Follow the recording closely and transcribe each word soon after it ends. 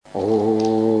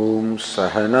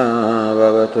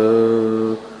सहनाववतु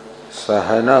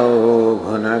सहनौ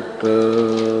भुनक्तु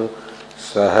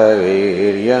सह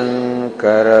वीर्यं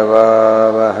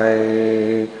करवावहै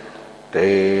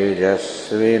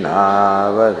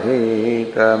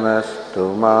तेजस्विनावधीतमस्तु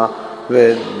मा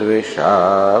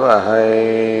विद्विषावहै।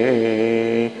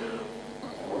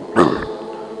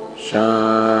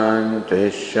 शान्ति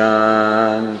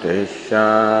शान्ति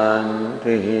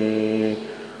शान्तिः।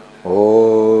 ॐ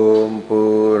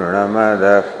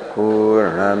पूर्णमदः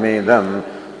पूर्णमिदं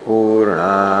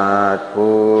पूर्णात्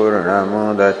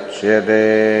पूर्णमुदच्यते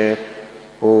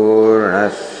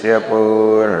पूर्णस्य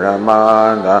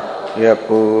पूर्णमादाय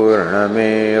पूर्णमेवावशिष्यते।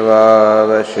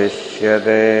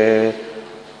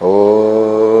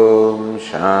 ॐ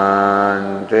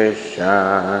शान्ति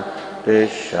शान्ति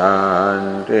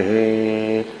शान्तिः।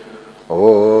 ॐ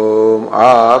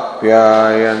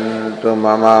आप्यायन्तु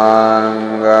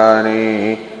ममाङ्गानि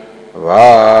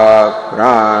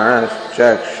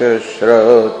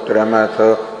वाक्प्राणश्चक्षुश्रोत्रमथो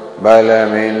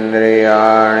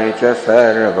बलमिन्द्रियाणि च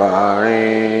सर्वाणि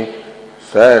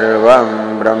सर्वं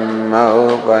ब्रह्म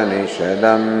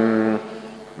उपनिषदं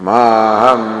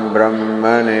माहं ब्रह्म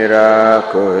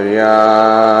निराकुर्याम्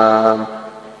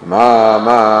मा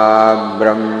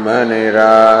ब्रह्म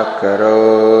निराकरोत्।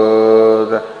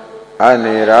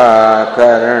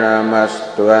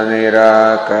 अनिराकरणमस्तु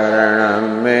अनिराकरणं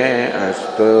मे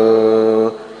अस्तु।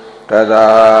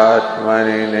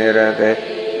 तदात्मनि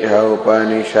निरतेय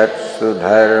उपनिषत्सु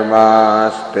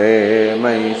धर्मास्ते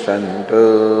मयि सन्तु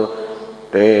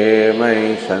ते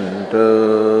मयि सन्तु।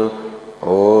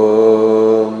 ॐ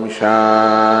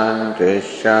शान्ति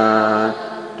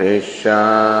शान्ति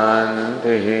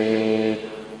शान्तिः।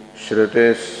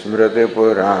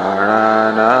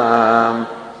 श्रुतिस्मृतिपुराणानाम्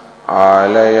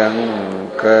आलयं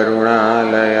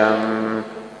करुणालयं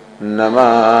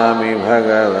नमामि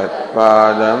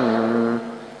भगवत्पादं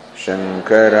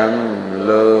शङ्करं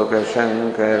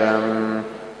लोकशङ्करं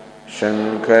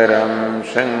शङ्करं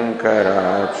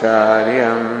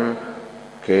शङ्कराचार्यं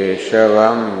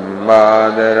केशवं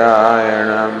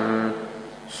बादरायणं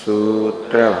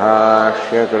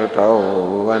सूत्रभाष्यकृतौ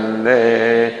वन्दे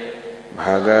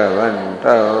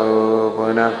भगवन्तौ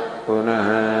पुनः पुनः।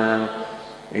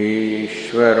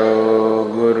 ईश्वरो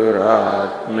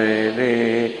गुरुरात्मेति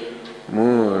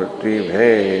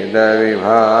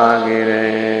मूर्तिभेदविभागिने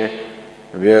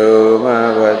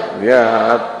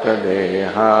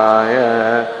व्योमवद्व्याप्तदेहाय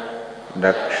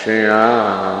दक्षिणामूर्तये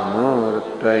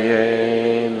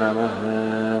नमः।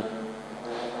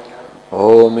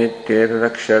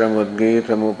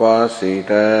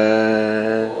 ओमित्येतदक्षरमुद्गीतमुपासीत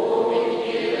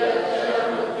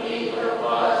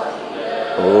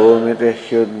ओमिति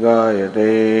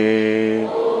ह्युद्गायते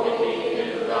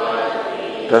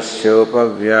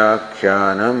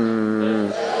तस्योपव्याख्यानम्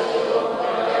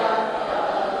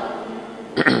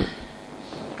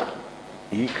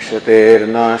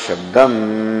ईक्षतेर्ना शब्दम्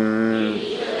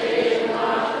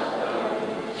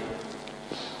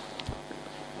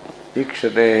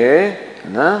ईक्षतेः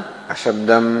न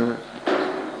अशब्दम्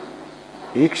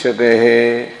ईक्षतेः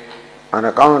on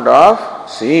account of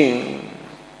seeing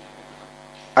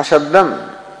Ashabdam.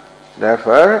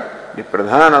 Therefore, the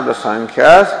Pradhan of the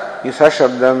Sankhyas is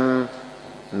Ashabdam,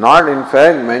 not in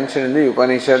fact mentioned in the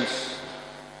Upanishads.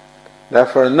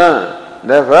 Therefore, na.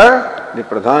 Therefore, the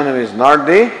Pradhanam is not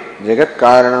the Jagat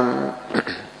Karanam.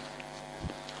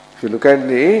 If you look at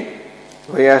the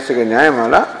Vaiyasika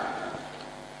Nyayamala,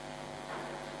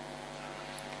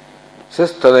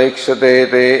 says tadaikshate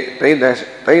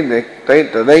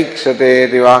tadaikshate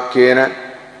vakyena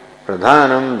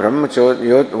Pradhanam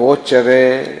brahmachotyochate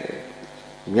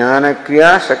jnana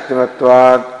kriya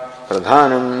shaktimatvat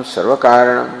Pradhanam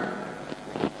sarvakaranam.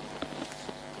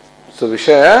 So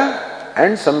Vishaya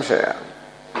and Samshaya.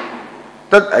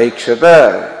 Tad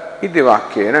aikshata iti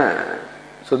vakyena.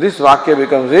 So this vakya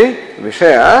becomes the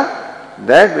Vishaya,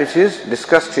 that which is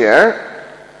discussed here,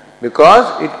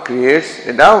 because it creates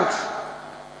a doubt.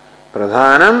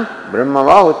 Pradhanam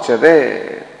brahmava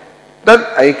uchyate. Tad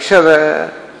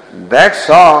aikshata. That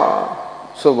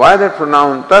saw. So why that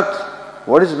pronoun tat?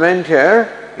 What is meant here?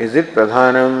 Is it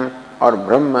Pradhanam or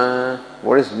Brahma?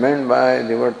 What is meant by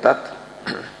the word tat?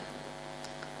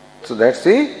 So that's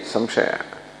the Samshaya.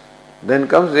 Then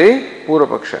comes the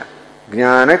Purvapaksha.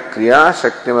 Jnana kriya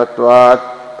shaktimatvat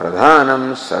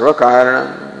Pradhanam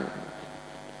sarvakaranam.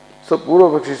 So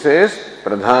Purvapakshi says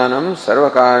Pradhanam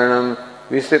sarvakaranam.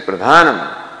 We say Pradhanam.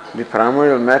 The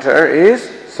primordial matter is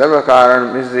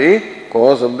sarvakaranam, is the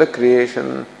cause of the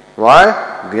creation. Why?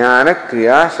 Jnana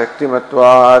kriya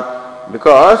shaktimatvat.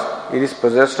 Because it is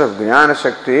possessed of Jnana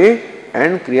Shakti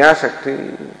and Kriya Shakti.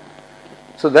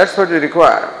 So that's what we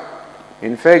require.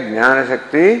 In fact, Jnana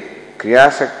Shakti,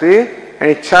 Kriya Shakti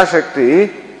and Ichha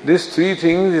Shakti, these three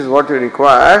things is what you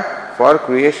require for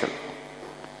creation.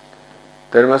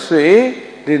 There must be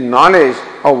the knowledge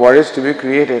of what is to be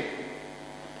created.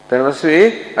 There must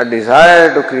be a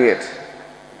desire to create.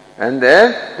 And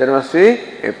then there must be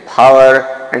a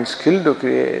power and skill to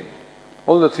create.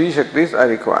 All the three Shaktis are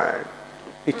required.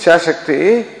 Ichha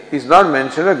Shakti is not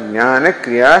mentioned as Jnana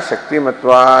Kriya Shakti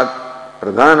Matvat.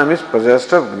 Pradhanam is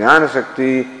possessed of Jnana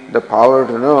Shakti, the power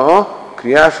to know,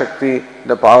 Kriya Shakti,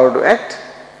 the power to act,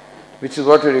 which is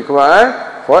what you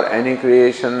require for any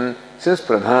creation. Since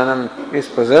Pradhanam is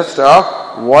possessed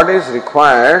of what is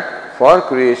required for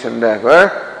creation,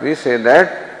 therefore we say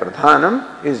that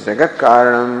Pradhanam is Jagat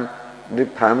Karanam. The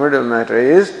primordial matter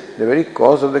is the very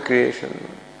cause of the creation.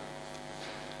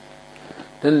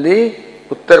 Then the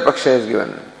Uttar Paksha is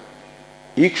given.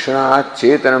 Ikshanat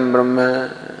Chetanam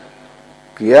Brahma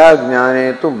Kriya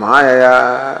Jnane tu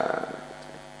Mayaya.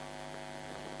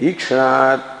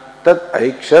 Ikshanat Tat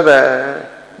Aikshata.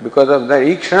 Because of the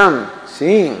Ikshanam,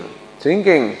 seeing,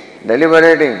 thinking,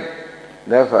 deliberating.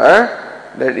 Therefore,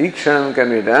 that Ikshanam can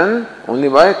be done only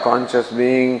by conscious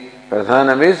being.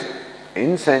 Pradhanam is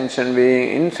insentient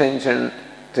being, insentient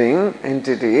thing,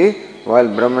 entity, while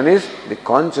Brahman is the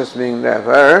conscious being.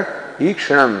 Therefore,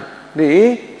 Ikshanam,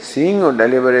 the seeing or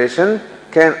deliberation,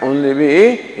 can only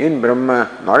be in Brahma,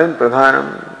 not in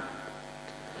Pradhanam.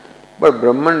 But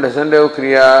Brahman doesn't have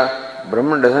Kriya,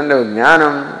 Brahman doesn't have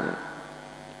Jnanam.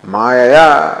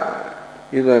 Mayaya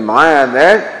is by Maya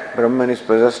that Brahman is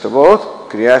possessed of both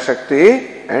Kriya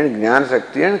Shakti and Jnana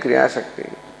Shakti and Kriya Shakti.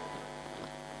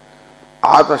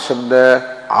 Atma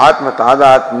Shabda, Atma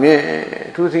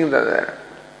Tadatmya, two things are there.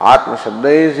 Atma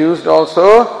Shabda is used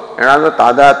also and Atma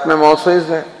Tadatmya also is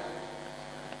there.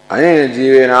 Anena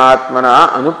Jivena Atmana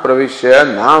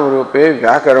Anupravishya Nam Rupe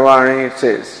Vyakarvani, it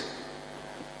says.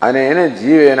 Anena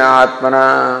Jivena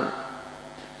Atmana,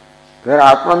 where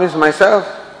Atma means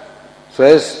myself. So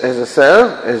as a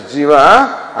self, as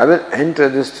Jiva, I will enter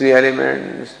these three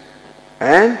elements.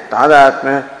 And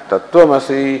Tadatma,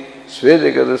 Tattvamasi,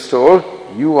 Svedikadu is told,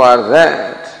 you are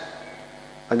that.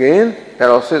 Again, there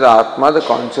also is Atma, the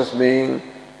conscious being.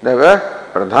 There were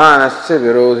Pradhanasya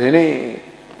Virodhini.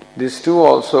 These two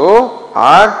also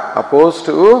are opposed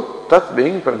to Tat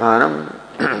being Pradhanam.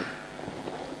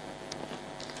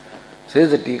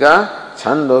 Says the Tika,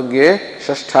 Chandogye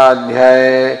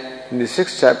Shashtadhyaya. In the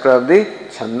 6th chapter of the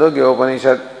Chandogya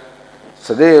Upanishad,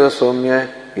 Sadeva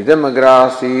Somya Idam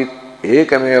Agrasit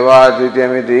Ekameva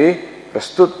Dvityamiti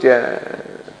Prastutya.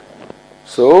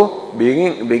 So,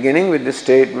 beginning with the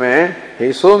statement,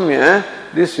 Hey Somya,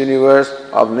 this universe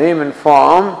of name and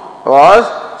form was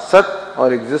Sat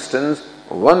or existence,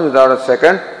 one without a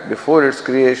second, before its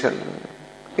creation.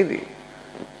 Iti.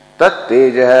 Tat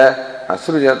Teja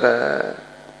Asrujata.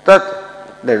 Tat,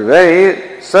 that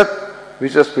very Sat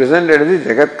which was presented as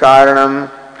the Jagat Karanam,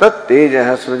 Tat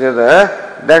Teja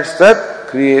Srujata, that Sat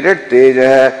created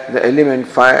Teja, the element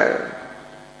fire.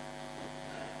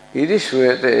 Iti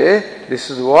Shvete, this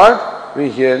is what we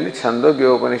hear in the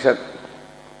Chandogya Upanishad.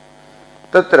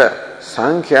 Tatra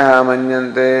Sankhya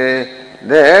Manyante,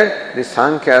 there the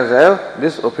Sankhyas have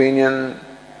this opinion.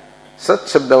 Sat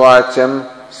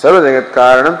Shabdavacham, Sarva Jagat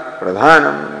Karanam,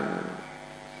 Pradhanam.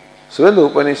 So when the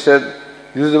Upanishad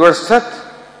uses the word Sat,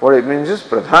 what it means is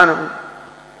Pradhanam.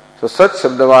 So Sat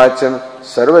Shabdavacham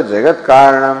Sarva Jagat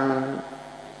Karanam.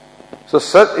 So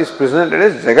Sat is presented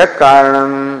as Jagat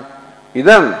Karanam.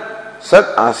 Idam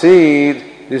Sat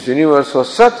Asid. This universe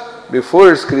was Sat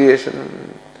before its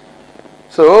creation.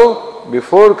 So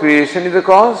before creation is the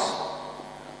cause.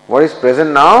 What is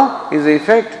present now is the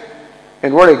effect.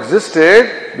 And what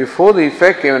existed before the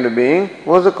effect came into being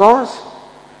was the cause.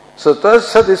 So thus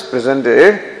Sat is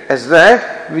presented as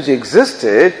that which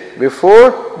existed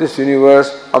before this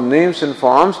universe of names and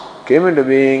forms came into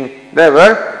being.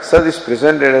 Therefore, Sat is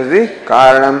presented as the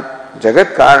Karanam,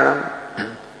 Jagat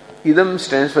Karanam. Idam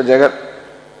stands for Jagat.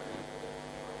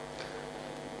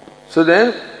 So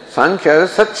then, Sankhya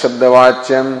is Sat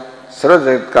Shabdavachyam, Sarva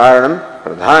Jagat Karanam,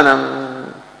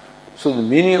 Pradhanam. So the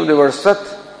meaning of the word Sat,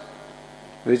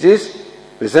 which is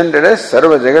presented as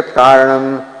Sarva Jagat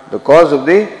Karanam, the cause of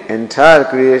the entire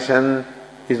creation,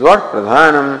 is what?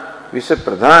 Pradhanam. We say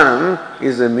Pradhanam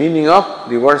is the meaning of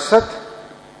the word Sat.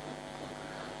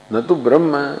 Natu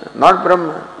Brahma, not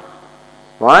Brahma.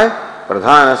 Why?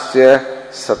 Pradhanasya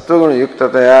Sattva-guna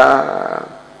Yuktataya.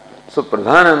 So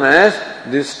Pradhanam has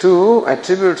these two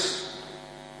attributes.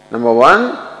 Number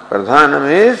one, Pradhanam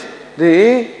is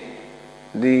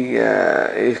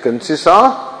it consists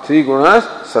of three gunas,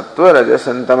 Sattva, Rajas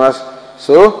and Tamas.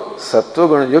 So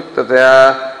Sattva-guna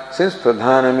Yuktataya, since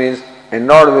pradhanam is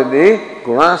endowed with the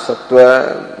guna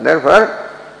sattva, therefore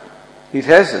it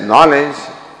has knowledge,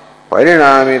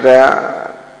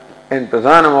 parinamita, and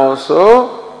pradhanam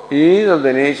also is of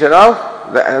the nature of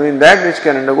that which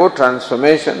can undergo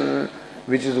transformation,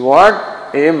 which is what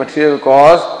a material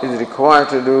cause is required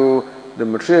to do. The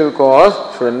material cause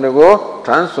should undergo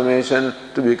transformation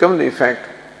to become the effect.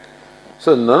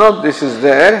 So none of this is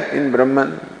there in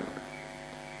Brahman.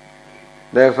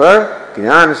 Therefore,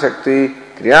 Jnana Shakti,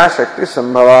 Kriya Shakti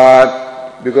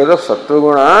Sambhavat. Because of Sattva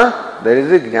Guna, there is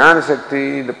the Jnana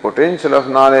Shakti, the potential of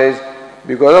knowledge.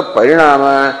 Because of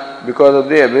Parinama, because of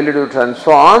the ability to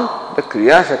transform, the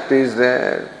Kriya Shakti is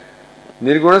there.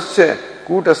 Nirgunasya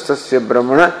Kutastasya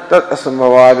Brahmana Tat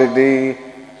Asambhavaditi.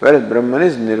 Whereas Brahman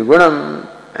is Nirgunam,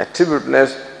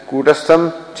 attributeless,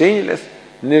 Kutastam, changeless.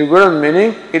 Nirgunam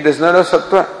meaning it does not have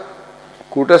Sattva.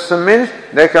 Kutastam means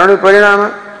there cannot be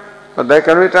Parinama, or there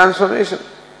cannot be transformation.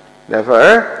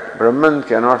 Therefore, Brahman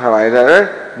cannot have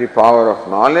either the power of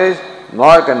knowledge,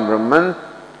 nor can Brahman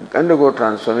undergo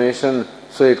transformation,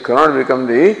 so it cannot become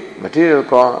the material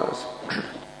cause.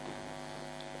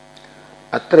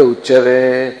 Atra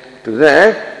uchyate. To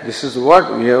that, this is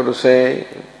what we have to say.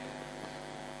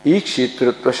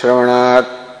 Ikshitrutva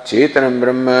shravanat chetanam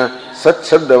brahma sat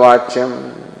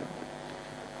shabdavachyam.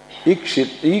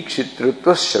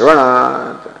 Ikshitrutva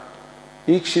shravanat.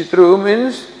 Ikshitru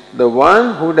means the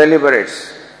one who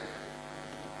deliberates.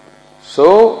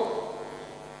 So,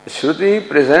 Shruti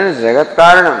presents Jagat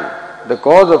Karanam, the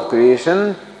cause of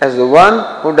creation, as the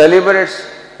one who deliberates,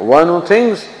 one who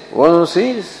thinks, one who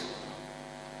sees.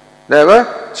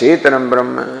 Therefore, Chetanam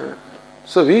Brahma.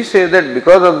 So we say that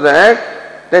because of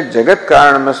that Jagat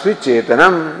Karanam must be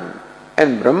Chetanam,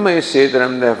 and Brahma is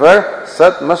Chetanam, therefore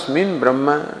Sat must mean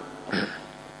Brahma.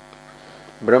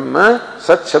 Brahma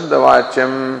Sat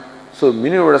Shabdavachyam. So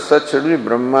meaning of Sat should be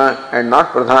Brahma and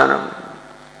not Pradhanam.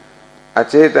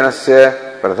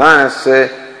 Acetanasya Pradhanasya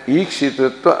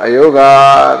Ikshitutva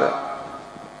Ayogad.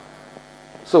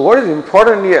 So what is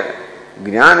important here?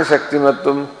 Jnana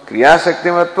Shaktimatvam, Kriya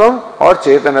Shaktimatvam or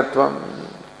Chetanatvam.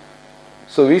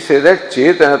 So we say that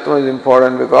Chetanatvam is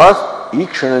important because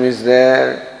Ikshanam is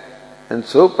there. And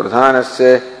so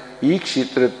Pradhanasya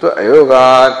Ikshitritva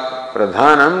Ayogad.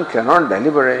 Pradhanam cannot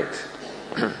deliberate.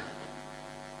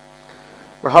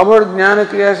 But how about Jnana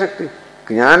Kriya Shakti?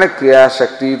 Jnana Kriya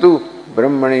Shakti tu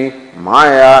Brahmani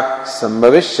Maya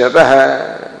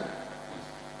Sambhavishyatah.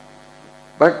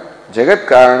 But Jagat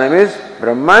Karanam is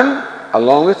Brahman,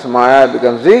 along with Maya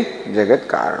becomes the Jagat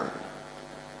Karanam.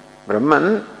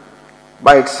 Brahman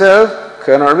by itself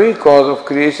cannot be cause of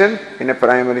creation in a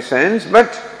primary sense,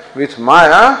 but with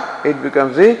Maya it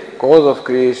becomes the cause of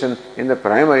creation in the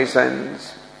primary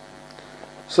sense.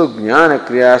 So Jnana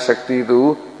Kriya Shakti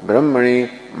tu Brahmani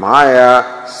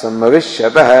Maya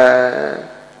Sambhavishyatah.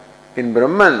 In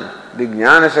Brahman, the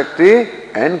Jnana Shakti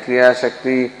and Kriya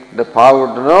Shakti, the power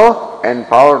to know and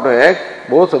power to act,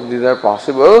 both of these are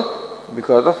possible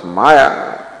because of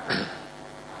Maya.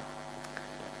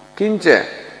 Kincha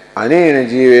anena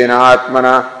jivena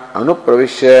atmana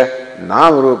anupravishya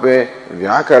nam rupe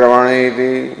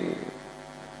vyakarvana.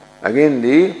 Again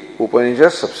the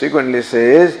Upanishad subsequently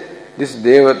says this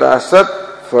Devata Sat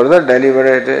further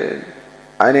deliberated.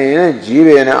 Anena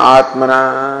jivena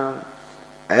atmana,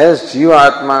 as Jiva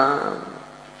Atma,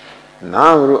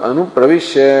 Nam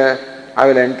Anupravishya, I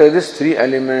will enter these three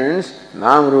elements,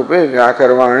 Nam Rupe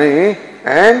Vyakarvani,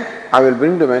 and I will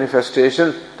bring to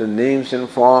manifestation the names and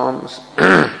forms.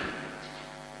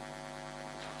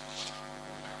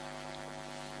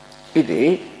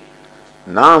 Iti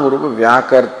Nam Rupa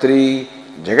Vyakartri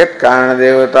Jagat Karana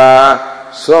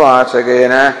Devata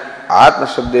Swavachakena Atma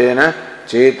Shabdena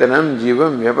Chetanam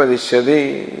Jivam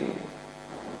Vyapadishyati.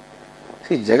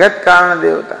 Jagat Karana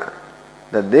Devata,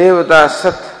 the Devata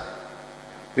Sat,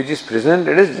 which is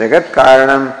presented as Jagat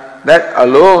Karanam, that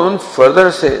alone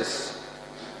further says,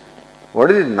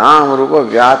 what is it? Nam Rupa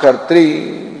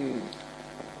Vyakartri.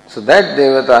 So that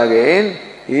Devata again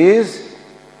is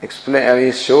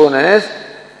shown as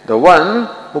the one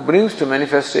who brings to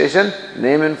manifestation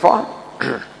name and form.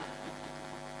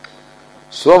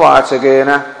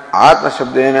 Swavachakena Atma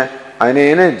Shabdena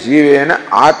Anena Jivena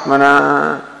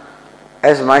Atmana.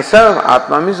 As myself,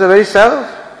 Atma means the very self,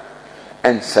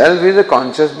 and self is a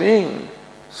conscious being.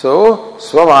 So,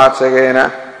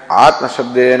 Swavachakena Atma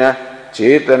Shabdena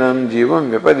Chetanam Jivam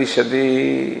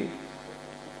Vyapadishyati.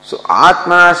 So,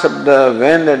 Atma Shabda,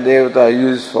 when the Devata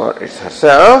uses for it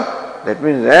herself, that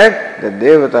means that the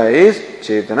Devata is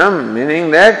Chetanam, meaning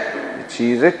that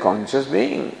she is a conscious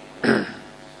being.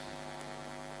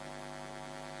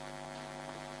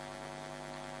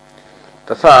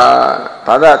 तथा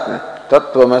तादात्म्य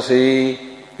तत्वमसि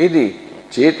इति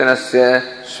चेतनस्य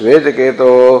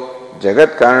श्वेतकेतो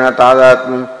जगत कारण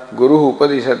तादात्म्यं गुरु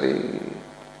उपदिशति.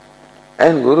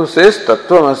 And Guru says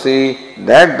Tattvamasi,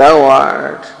 that thou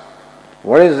art.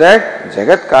 What is that?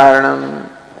 Jagat Karanam.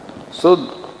 So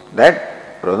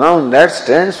that pronoun that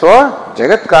stands for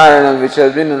Jagat Karanam, which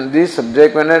has been the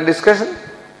subject matter discussion.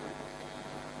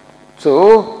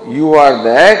 So you are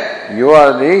that, you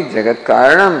are the Jagat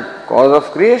Karanam, cause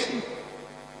of creation.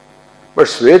 But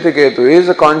Shvetaketu is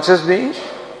a conscious being.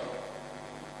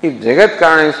 If Jagat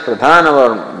Karanam is pradhana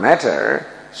or matter,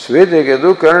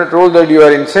 Shvetaketu cannot told that you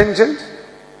are insentient.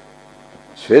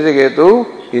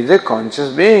 Shvetaketu is a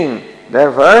conscious being.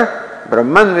 Therefore,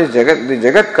 Brahman, which the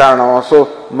Jagat Karana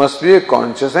also must be a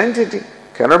conscious entity,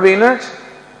 cannot be inert.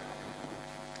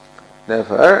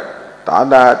 Therefore,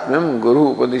 Tadatmyam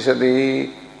Guru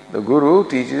Upadishati. The Guru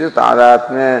teaches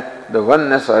Tadatmya, the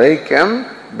oneness or aikyam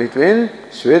between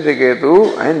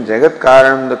Shvetaketu and Jagat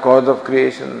Karanam, the cause of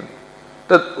creation.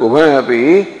 Tat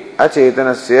ubhayapi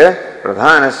acetanasya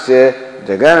pradhanasya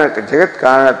Jagat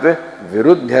Karanatva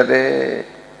viruddhyate.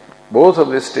 Both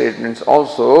of these statements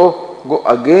also go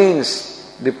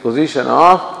against the position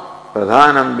of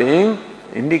Pradhanam being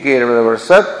indicated by the word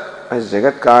Sat as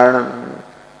Jagat Karanam.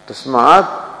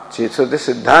 Tasmat Chetsati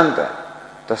Siddhanta.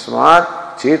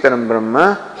 Tasmat Chetanam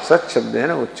Brahma Sat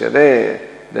Shabdena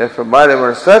Uchyate. Therefore, by the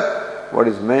word Sat, what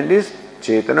is meant is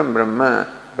Chetanam Brahma.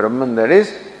 Brahman, that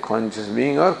is conscious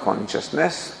being or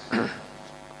consciousness.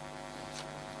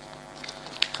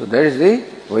 So that is the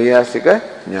Vaiyasika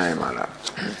Nyayamala.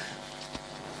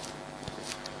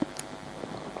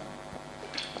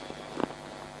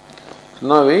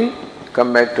 Now we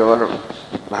come back to our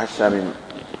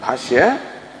Bhashya,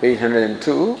 page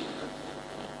 102.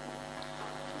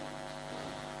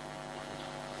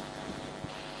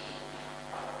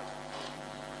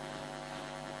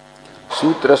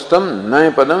 Sutrastam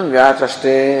Nayapadam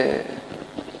Vyataste.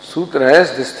 Sutra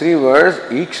has these three words,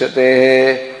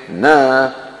 Ikshate,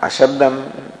 Na,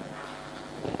 Ashabdam.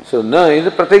 So Na is a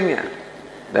pratigna.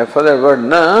 Therefore the word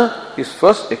Na is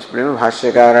first explained by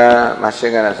Bhashyakara.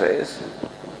 Bhashyakara says,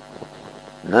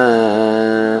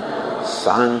 Na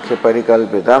Sankhya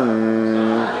Parikalpitam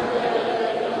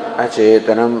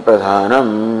Acetanam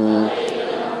Pradhanam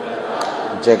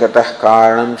Jagatah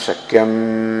Karanam Shakyam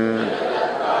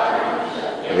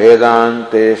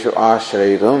Vedanteshu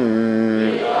Ashrayitum.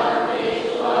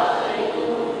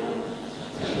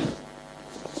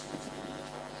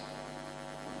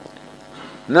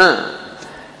 Na.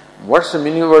 What's the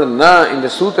meaning of the word Na in the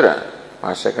sutra?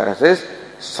 Bhashyakara says,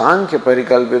 Sankhya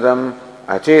Parikalpitam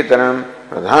Acetanam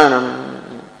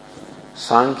Pradhanam.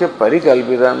 Sankhya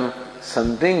Parikalpitam,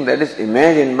 something that is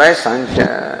imagined by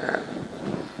Sankhya.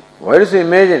 Why is it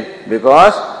imagined?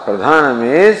 Because Pradhanam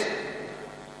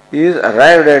is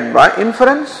arrived at by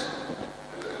inference.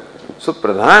 So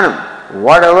Pradhanam,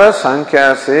 whatever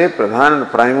Sankhya say, Pradhanam,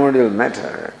 primordial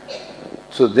matter.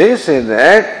 So they say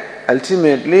that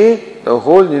ultimately the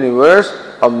whole universe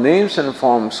of names and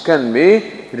forms can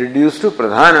be reduced to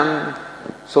Pradhanam.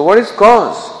 So what is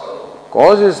cause?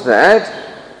 Cause is that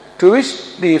to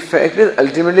which the effect is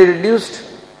ultimately reduced.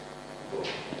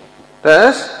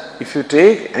 Thus, if you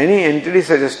take any entity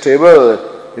such as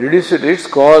table, reduce it to its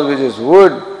cause which is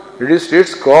wood, reduce to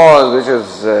its cause which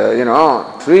is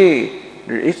tree,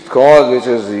 its cause which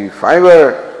is the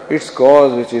fiber, its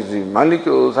cause which is the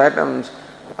molecules, atoms,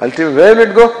 ultimately where will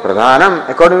it go? Pradhanam,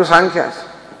 according to Sankhyas.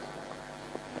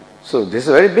 So this is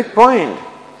a very big point.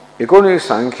 According to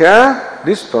Sankhya,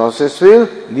 this process will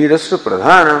lead us to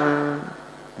Pradhanam,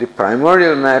 the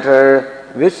primordial matter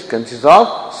which consists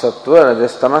of Sattva,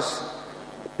 Rajas, Tamas.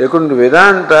 According to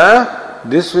Vedanta,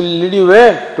 this will lead you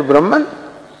where? To Brahman.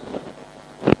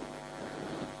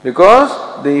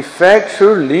 Because the effect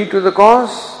should lead to the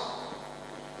cause.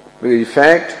 The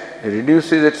effect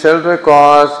reduces itself to a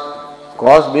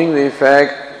cause being the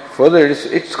effect, further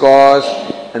its cause,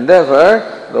 and therefore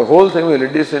the whole thing will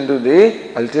reduce into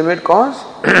the ultimate cause.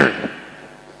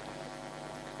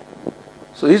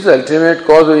 So is the ultimate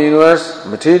cause of the universe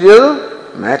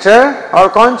material, matter, or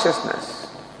consciousness?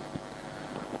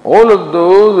 All of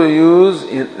those who use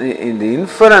in the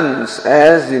inference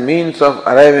as the means of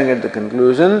arriving at the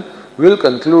conclusion will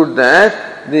conclude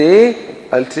that the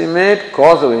ultimate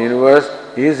cause of the universe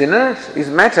is inert, is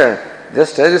matter,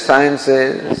 just as the science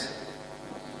says.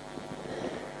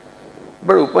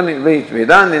 But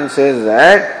Vedanta says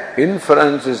that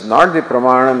inference is not the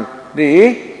pramanam,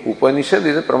 the Upanishad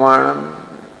is the pramanam.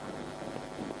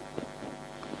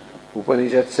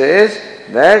 Upanishad says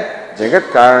that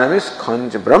Jagat Karanam is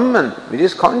Brahman, which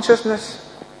is consciousness.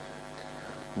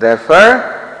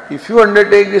 Therefore, if you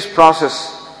undertake this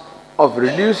process of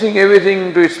reducing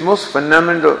everything to its most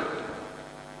fundamental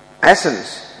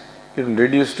essence, it will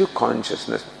reduce to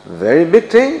consciousness. Very big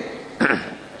thing.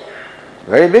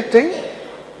 Very big thing.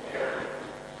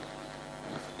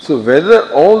 So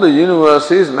whether all the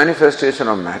universe is manifestation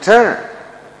of matter,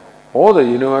 or the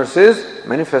universe is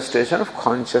manifestation of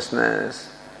consciousness.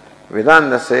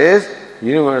 Vedanta says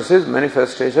universe is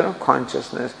manifestation of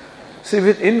consciousness. See,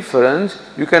 with inference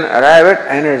you can arrive at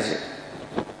energy.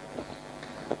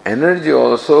 Energy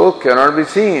also cannot be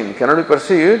seen, cannot be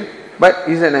perceived, but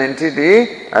is an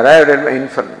entity arrived at by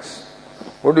inference.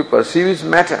 What you perceive is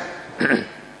matter.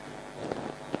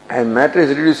 And matter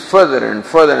is reduced further and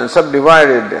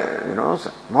subdivided,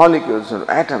 molecules and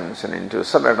atoms and into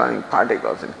subatomic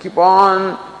particles and keep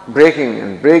on breaking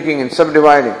and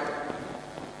subdividing.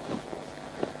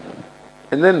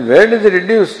 And then where does it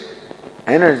reduce?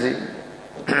 Energy.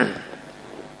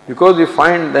 Because we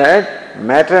find that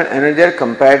matter and energy are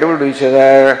compatible to each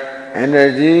other.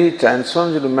 Energy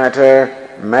transforms into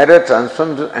matter, matter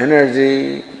transforms into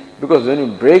energy. Because when you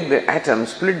break the atom,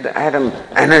 split the atom,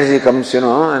 energy comes,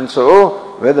 and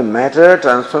so where the matter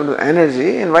transforms to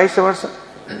energy and vice versa.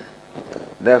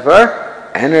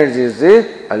 Therefore, energy is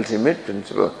the ultimate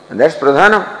principle. And that's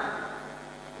pradhanam,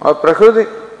 or prakriti,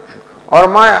 or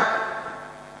maya.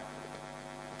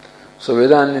 So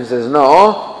Vedanta says,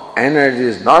 no, energy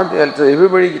is not the ultimate.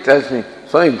 Everybody tells me,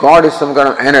 so God is some kind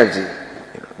of energy.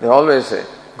 They always say,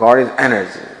 God is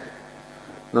energy.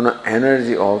 No,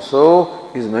 energy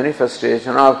also is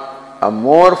manifestation of a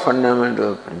more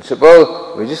fundamental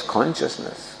principle, which is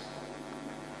consciousness.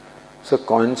 So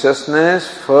consciousness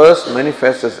first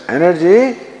manifests as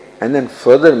energy and then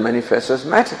further manifests as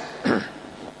matter.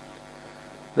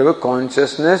 Therefore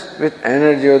consciousness with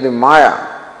energy of the maya,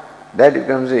 that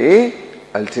becomes the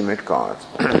ultimate cause.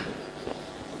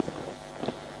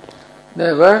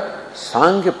 Therefore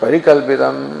Sankhya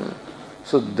Parikalpitam.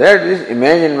 So that is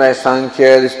imagined by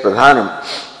Sankhya, this pradhanam.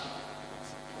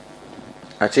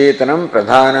 Achetanam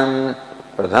pradhanam.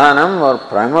 Pradhanam or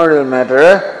primordial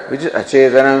matter, which is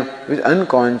achetanam, which is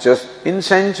unconscious,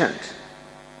 insentient.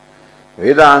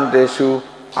 Vedanteshu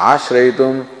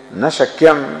ashrayitum na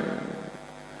shakyam.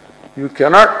 You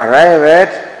cannot arrive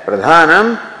at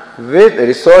pradhanam with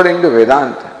resorting to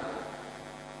Vedanta.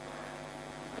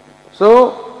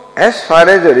 So, as far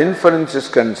as your inference is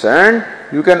concerned,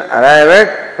 you can arrive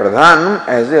at pradhanam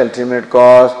as the ultimate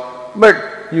cause, but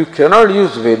you cannot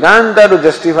use Vedanta to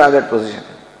justify that position.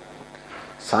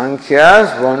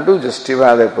 Sankhyas want to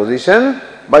justify their position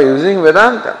by using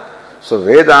Vedanta. So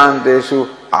Vedanteshu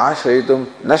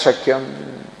ashrayitum na shakyam.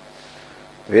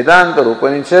 Vedanta or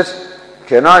Upanishads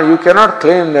you cannot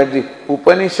claim that the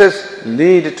Upanishads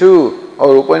lead to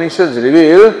or Upanishads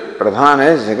reveal pradhana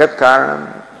as jagat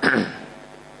karanam.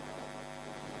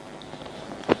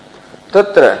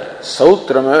 Tatra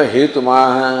sautrameva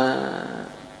hetumaha.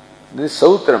 This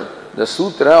sautram, the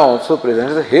sutra also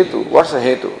presents the hetu. What's the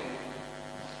hetu?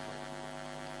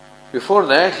 Before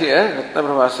that, here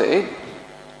Ratnaprabha said,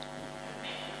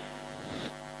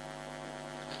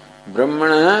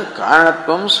 Brahmana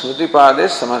karanatvam smrutipade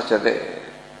samarchate.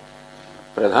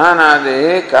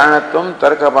 Pradhanade karanatvam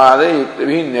tarkapade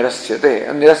yuktabhi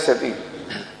nirasyati.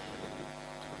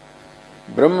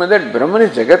 That Brahman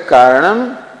is jagat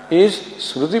karanam is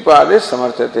smrutipade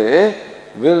samarchate,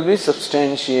 will be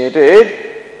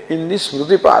substantiated in the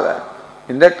smrutipada.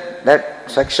 In that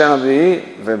section of the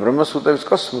Brahma Sutra is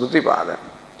called smrutipada.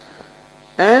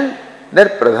 And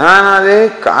that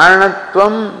pradhanade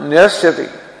karanatvam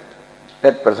nirasyati.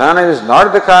 That pradhana is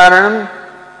not the karanam,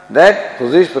 that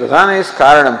position, pradhana is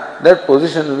karanam, that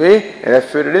position will be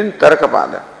refuted in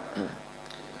tarkapada.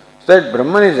 So that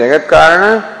Brahman is jagat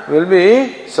karana will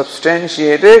be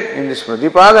substantiated in the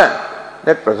smrutipada.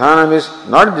 That pradhanam is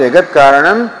not jagat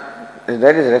karanam,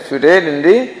 that is refuted in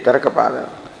the tarkapada.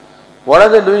 What are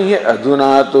they doing here?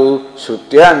 Adhunatu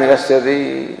shrutya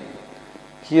nirasyati.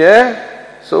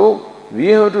 Here, so we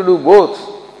have to do both.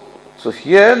 So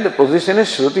here the position is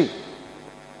shruti.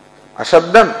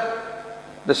 Ashabdam.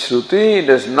 The Shruti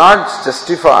does not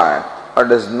justify or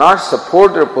does not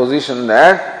support your position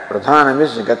that pradhanam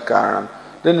is jagat karanam.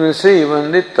 Then we'll say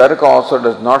even the Tarka also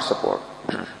does not support.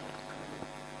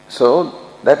 So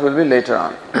that will be later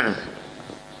on.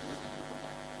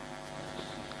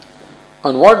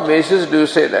 On what basis do you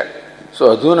say that?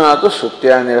 So adhuna tu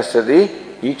shrutya nirasyati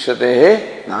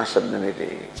ikshatehe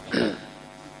nashabdamiti.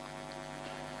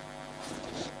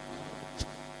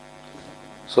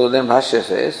 So then Bhashya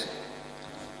says,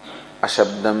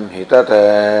 Ashabdam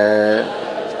hitata.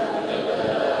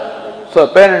 So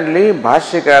apparently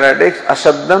Bhashyakara takes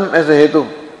Ashabdam as a hetu.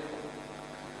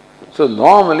 So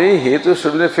normally hetu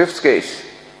should be the fifth case.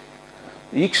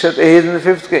 Ikshate is in the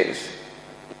fifth case.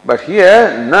 But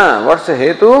here, na, what's the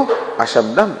hetu?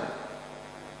 Ashabdam.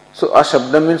 So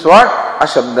ashabdam means what?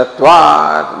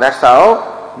 Ashabdatvat. That's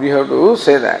how we have to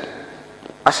say that.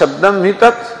 Ashabdam hi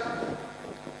tat.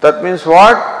 Tat means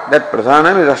what? That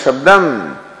pradhanam is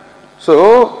ashabdam.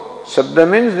 So, shabda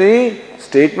means the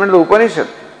statement of the Upanishad.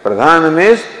 Pradhanam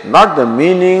is not the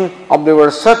meaning of the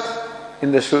word sat.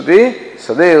 In the Shruti,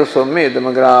 Sadeva Somme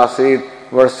Damagra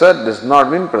Asit, word sat does not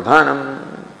mean pradhanam.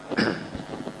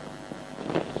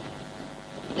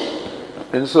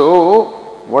 And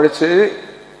so, what it says,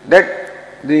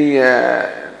 that the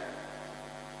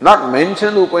not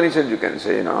mentioned Upanishad you can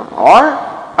say, or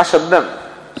ashabdam.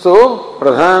 So,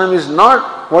 pradhanam is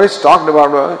not what is talked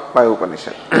about by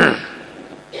Upanishad.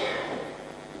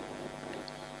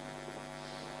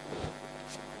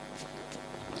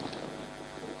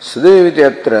 Sadeviti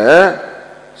atra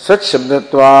sat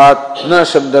shabdatvat na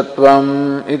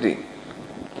shabdatvam iti.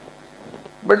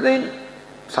 But then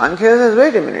Sankhya says,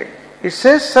 wait a minute. It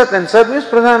says sat and sat means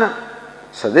pradhana.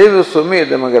 Sadeva sumi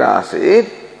damagrasit,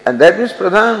 and that means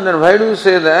pradhana. Then why do you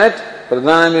say that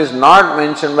pradhana is not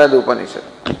mentioned by the Upanishad?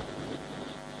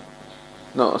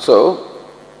 No, so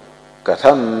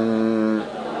katham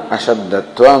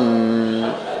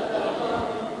ashabdatvam.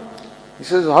 He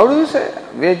says, how do you say?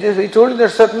 We told you that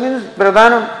sat means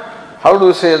pradhanam. How do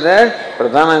you say that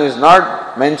pradhanam is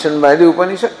not mentioned by the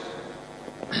Upanishad?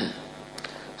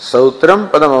 Sautram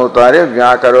padam avtarya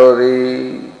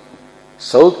vyakarori.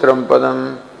 Sautram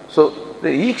padam. So the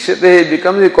ikshate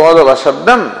becomes the cause of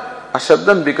ashabdam.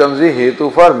 Ashabdam becomes the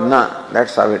hetu for na.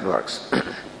 That's how it works.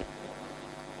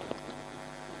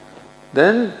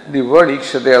 Then the word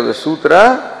ikshate of the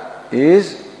sutra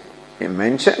is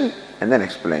mentioned and then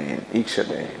explained.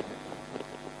 Ikshate.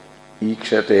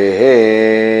 Ikshate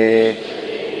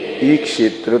he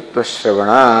ikshitrutva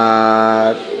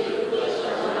shravanat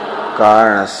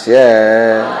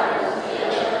karanasya.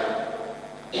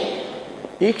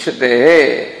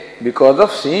 Ikshate, because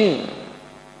of seeing.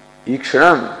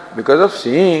 Ikshanam, because of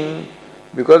seeing,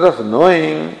 because of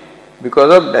knowing,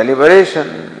 because of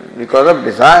deliberation, because of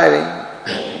desiring.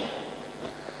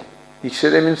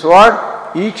 Ikshate means what?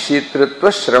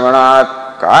 Ikshitritva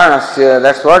shravanat karanasya.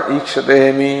 That's what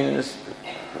ikshate means.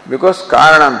 Because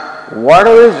karanam,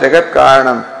 whatever is jagat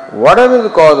karanam, whatever is the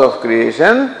cause of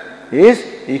creation, has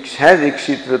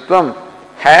ikshitritvam,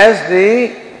 has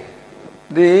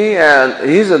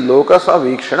is a locus of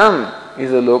ikshanam,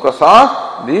 is a locus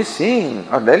of the seeing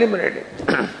or deliberating.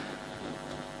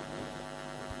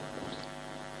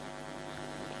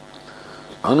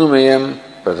 Anumeyam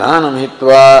pradhanam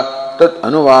hitva tat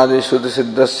anuvadi shruti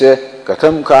siddhasya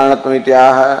katham karanatvam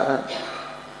ityaha.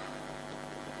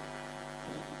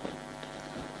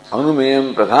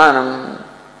 Anumeyam pradhanam.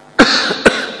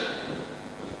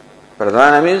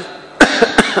 Pradhanam is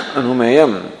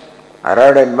anumeyam,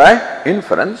 arrived by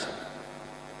inference.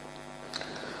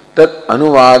 Tat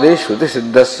anuvadi shruti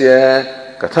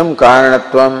siddhasya katham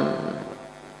karanatvam.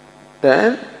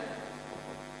 Then,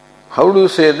 how do you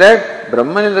say that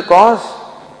Brahman is the cause?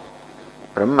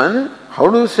 Brahman, how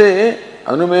do you say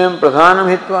anumeyam pradhanam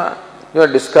hitva? You are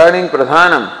discarding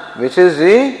pradhanam, which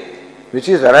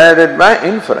is arrived by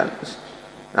inference.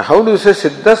 Now, how do you say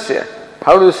siddhasya?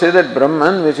 How do you say that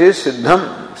Brahman, which is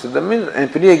siddham? Siddham means a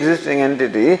pre-existing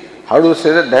entity. How do you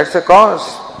say that that's the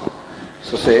cause?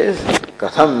 So says,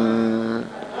 katham.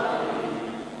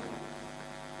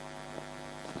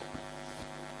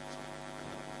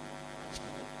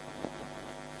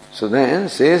 So then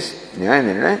says,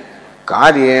 Nyaya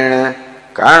karyena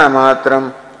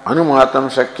karanamatram anumatam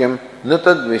shakyam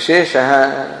natad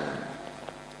visheshaha.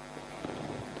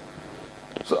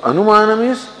 So anumanam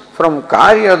is from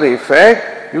karya, the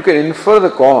effect, you can infer the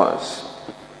cause.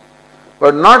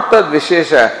 But not that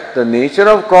vishesha, the nature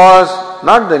of cause,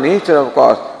 not the nature of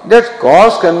cause. That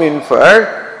cause can be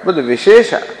inferred, but the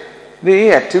vishesha,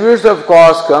 the attributes of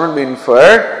cause cannot be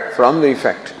inferred from the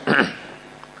effect.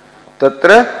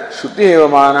 Tatra shruti eva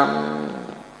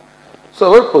manam.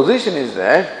 So our position is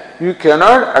that you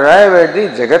cannot arrive at the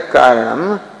jagat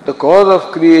karanam, the cause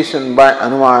of creation, by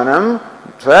anumanam.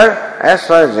 As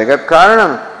far as jagat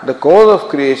karanam, the cause of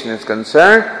creation is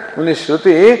concerned, only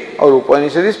Shruti or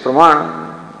Upanishad is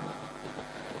pramanam.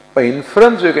 By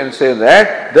inference you can say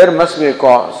that there must be a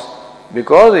cause.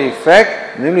 Because the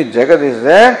effect, namely jagat is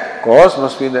there, cause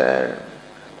must be there.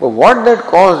 But what that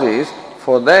cause is,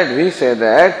 for that we say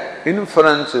that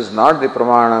inference is not the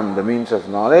pramanam, the means of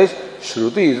knowledge,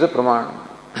 Shruti is the pramanam.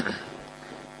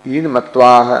 In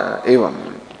matvaha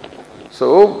evam.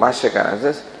 So Bhashyakara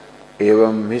says,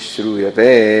 evam hishruyate.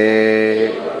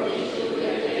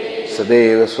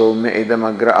 सदैव सौम्य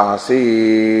इदमग्र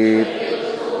आसीत्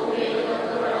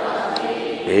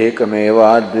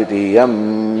एकमेवाद्वितीयम्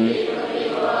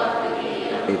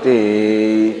इति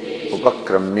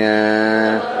उपक्रम्य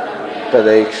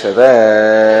तदैक्षत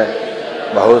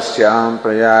बहुस्यां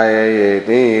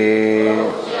प्रजाययेति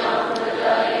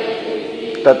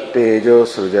तत्तेजो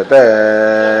सृजत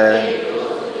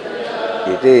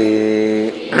इति.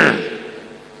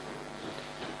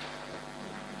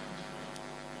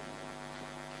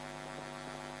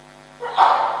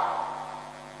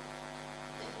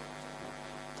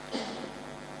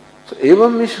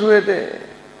 एवं श्रूयते.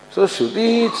 So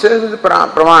Shruti itself is the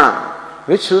Pramanam.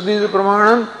 Which Shruti is the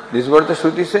Pramanam? This is what the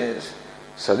Shruti says.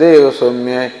 Sadeva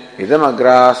Somya idam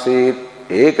agrasit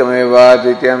ekameva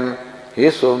advityam. He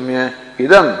Somya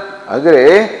idam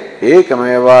agre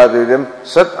ekameva advityam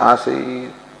sat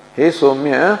asit. He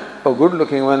Somya, a good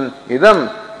looking one,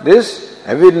 idam, this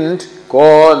evident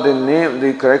cause, the name,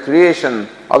 the creation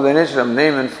of the nature of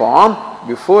name and form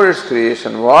before its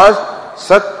creation was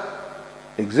Sat,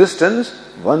 existence,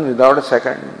 one without a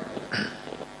second.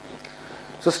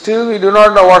 So still we do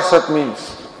not know what Sat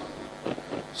means.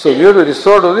 So we have to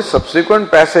resort to the subsequent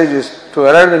passages to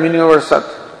arrive at the meaning of word Sat.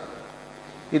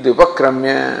 Iti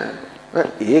upakramya.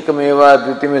 Ekameva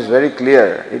advityam is very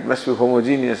clear. It must be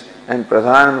homogeneous and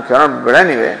pradhanam cannot be, but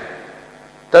anyway.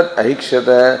 Tat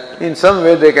aikshata. In some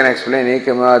way they can explain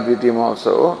ekameva advityam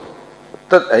also.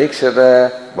 Tat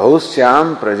aikshata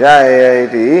bahusyam prajaya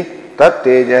iti tat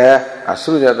teja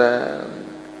asrujata.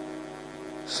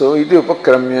 So iti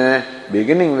upakramya,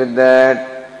 beginning with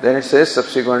that, then it says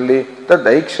subsequently tat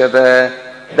aikshata,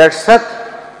 that Sat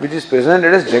which is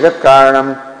presented as Jagat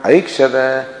Karanam,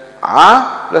 aikshata,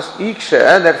 A plus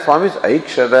Iksha, that form is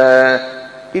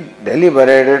aikshata. It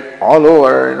deliberated all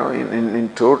over,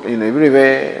 in every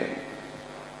way.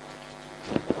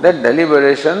 That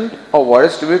deliberation of what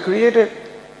is to be created.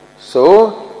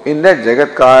 So, in that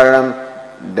Jagat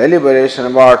Karanam, deliberation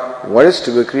about what is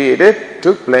to be created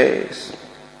took place.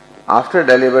 After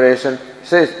deliberation, it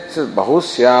says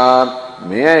Bahusyam,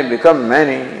 may I become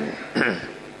many.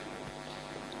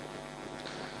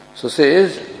 So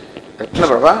says Ratna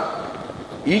Prabha,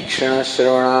 Ikshana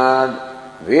Shravanad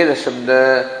Veda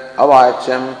Shabda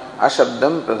Avacham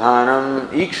Ashabdam Pradhanam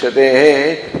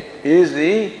Ikshate is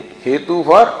the Hetu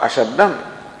for Ashabdam.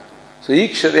 So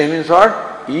Ikshate means what?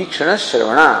 Ikshana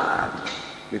Shravanad.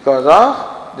 Because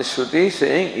of the Shruti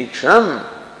saying Ikshanam,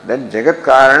 that Jagat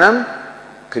Karanam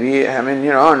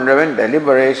underwent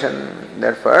deliberation.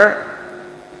 Therefore,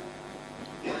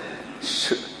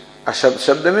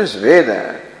 Shabda means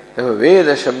Veda. Therefore,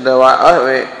 Veda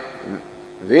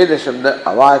Shabda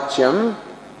Avachyam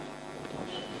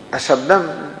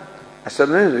Ashabdam.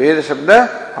 Ashabdam means Veda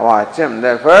Shabda Avachyam.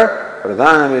 Therefore,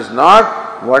 Pradhanam is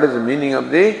not what is the meaning of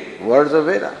the words of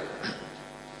Veda.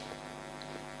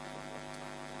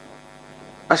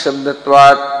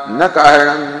 Ashabdatvat na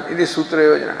karanam iti sutra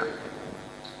yojana.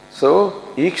 So,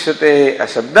 ikshate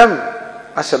ashabdam,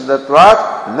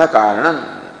 ashabdatvat na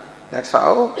karanam. That's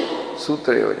how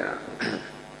sutra yojana.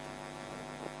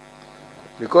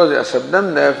 Because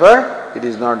ashabdam, therefore, it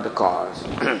is not the cause.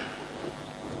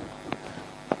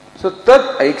 So,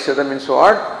 tat aikshata means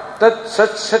what? Tat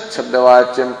sat sat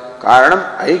shabdavacham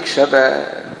karanam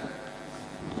aikshata.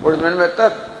 What is meant by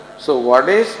tat? So, what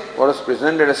was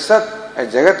presented as sat,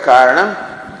 as Jagat Karanam,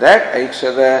 that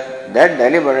aikshata, that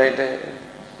deliberated.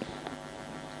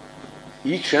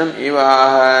 Ikshanam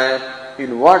eva,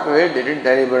 in what way did it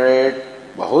deliberate?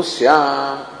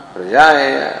 Bahusyam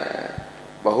prajaya.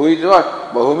 Bahu is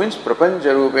what? Bahu means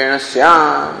prapancha rupena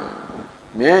syam.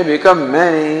 May I become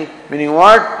many, meaning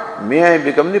what? May I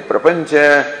become the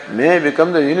prapancha, may I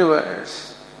become the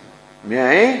universe. May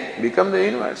I become the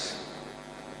universe.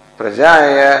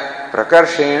 Prajaya,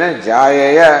 prakarshena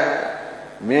jayaya.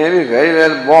 May I be very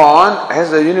well born as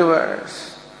the universe.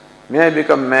 May I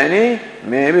become many,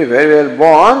 may I be very well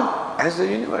born as the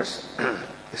universe.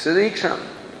 This is the Ikshanam.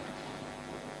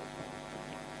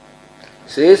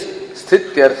 Says,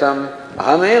 Sthityartham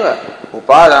ahameva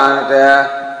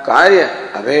upadanataya karya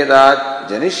abhedat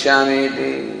janishyami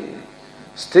iti.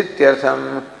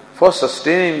 Sthityartham, for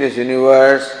sustaining this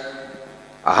universe,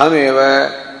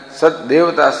 ahameva, Sat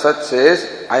Devata Sat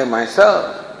says, I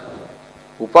myself.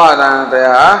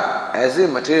 Upadanataya, as the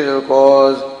material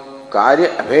cause,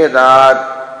 karya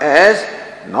abhedat, as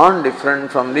non-different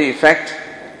from the effect,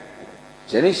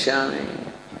 janishyami.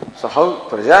 So how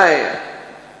prajaya?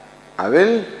 I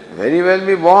will very well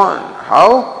be born.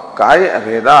 How? Karya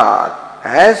abhedat,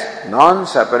 as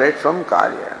non-separate from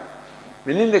karya.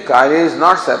 Meaning the karya is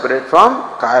not separate from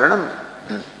karanam.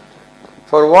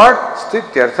 For what?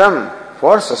 Sthityartham,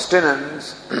 for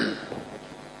sustenance.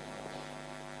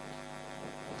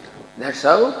 That's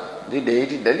how the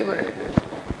deity deliberated.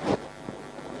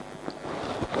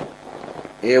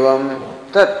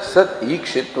 Evam tat sat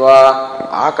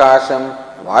ikshitva akasham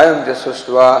vayam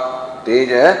jasustva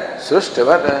teja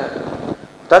srushtavat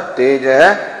tat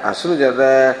teja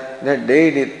asrujata. That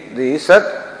deity, the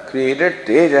sat, created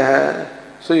teja.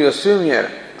 So you assume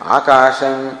here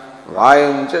akasham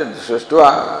vayam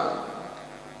jasustva.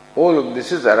 Oh look,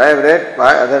 this is arrived at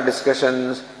by other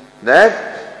discussions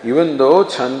that even though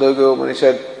Chandogya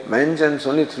Upanishad mentions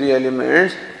only 3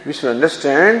 elements, we should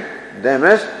understand them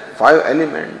as 5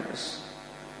 elements.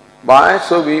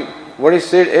 What is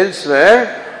said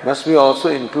elsewhere must be also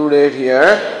included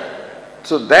here.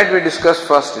 So that we discussed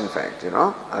first, in fact,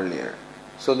 earlier.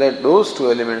 So that those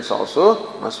 2 elements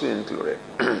also must be included.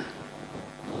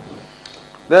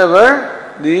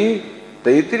 Therefore, the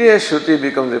Taittiriya Shruti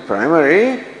becomes the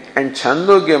primary and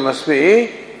Chandogya must be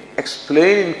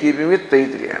explained in keeping with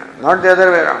Taittiriya, not the other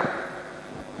way around.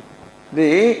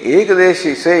 The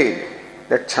Ekadeshi said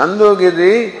that Chandogya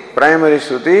the primary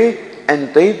Shruti and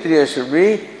Taittiriya should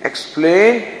be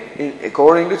explained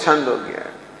according to Chandogya.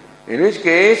 In which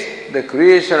case, the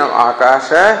creation of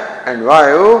Akasha and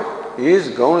Vayu is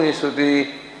Gauni Shruti.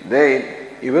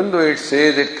 Even though it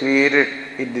says it created,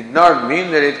 it did not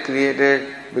mean that it created,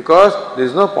 because there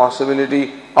is no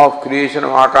possibility of creation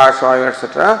of Akasha, Vayu,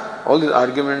 etc. All these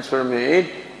arguments were made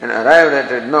and arrived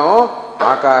at it. No,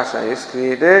 Akasha is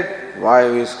created,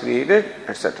 Vayu is created,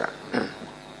 etc.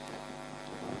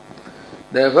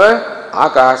 Therefore,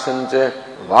 Akashancha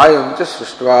Vayumcha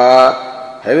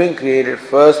Sruštva, having created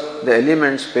first the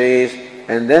element space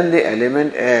and then the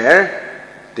element air,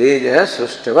 Teja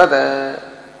Sruštavata,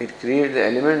 it created the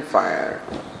element fire.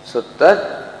 So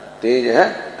Tat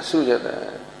Teja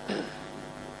Asujata.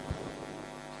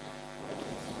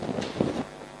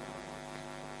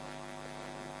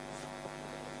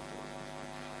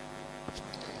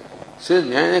 So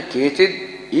Jnana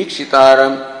Kechid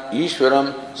Ikshitaram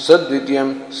Ishwaram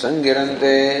Sadvityam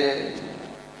Sangirante.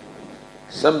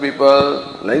 Some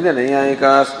people, like the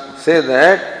Nayayikas, say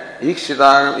that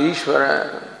Ikshitaram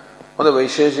Ishvara, or the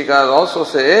Vaisheshikas also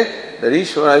say that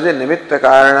Ishvara is a Nimitta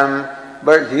Karanam,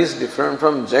 but he is different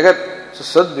from Jagat. So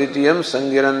Sadvityam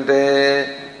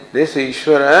Sangirante. They say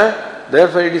Ishvara,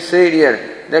 therefore it is said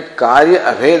here that Karya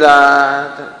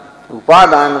Abhedat,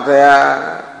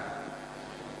 Upadanataya.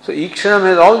 So Ikshanam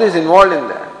has all this involved in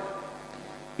that.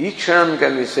 Ikshanam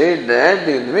can be said that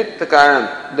the Nimitta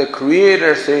Karan, the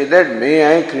creator says that may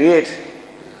I create.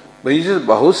 But he says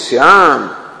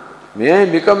Bahusyam, may I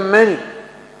become many.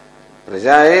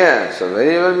 Prajaya, so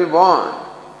very well be born.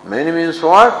 Many means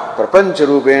what? Prapancha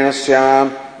Rupena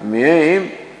Syam, may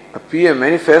I appear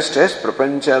manifest as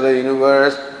Prapancha, the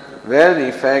universe, where the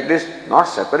effect is not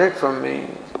separate from me.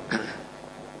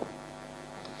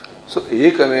 So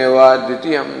Ekameva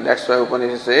Dvitiyam, that's why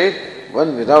Upanishad says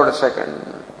one without a second.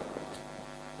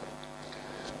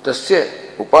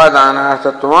 Tasya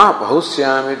upadanarthatva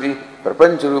bahusyamiti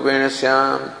prapancharupeణ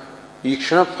syam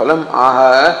ikshana phalam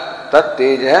aha tat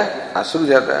teja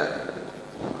asrujata.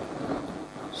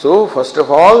 So first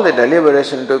of all the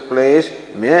deliberation took place,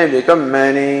 may I become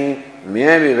many,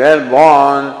 may I be well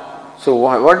born. So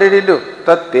what did he do?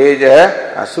 Tat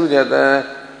teja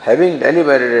asrujata. Having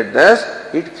deliberated thus,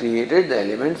 it created the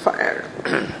element fire.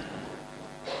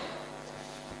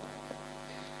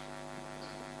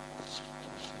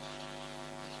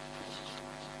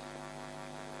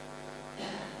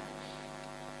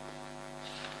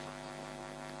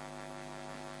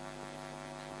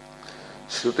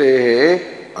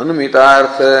 Shrutehe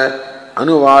anumitartha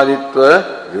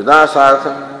anuvaditva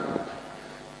yudasartham.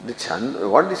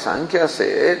 What the Sankhya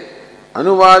said,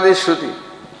 anuvadi shruti.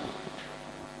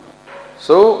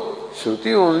 So,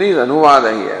 Shruti only is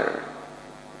Anuvada here.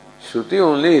 Shruti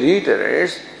only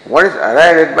reiterates what is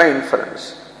arrived at by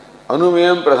inference.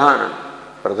 Anumeyam Pradhanam.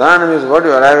 Pradhanam is what you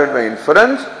arrive at by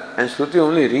inference, and Shruti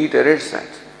only reiterates that.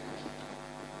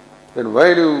 Then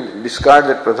why do you discard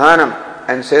that Pradhanam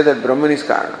and say that Brahman is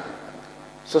Karanam?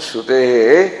 So,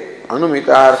 Shrutehe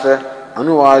Anumitartha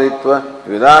Anuvaditva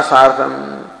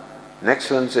Vidasartham.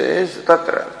 Next one says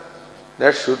Tatra.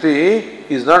 That Shruti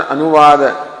is not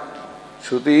Anuvada.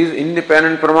 Shruti is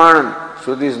independent pramanam.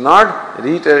 Shruti is not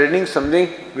reiterating something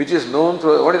which is known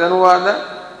through, what is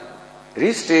Anuvada?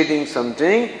 Restating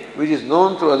something which is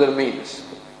known through other means.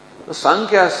 The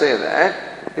Sankhya say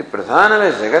that the Pradhanam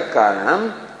as Jagat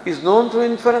Karanam is known through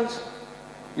inference.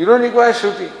 You don't require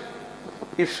Shruti.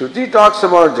 If Shruti talks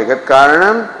about Jagat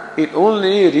Karanam, it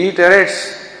only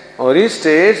reiterates or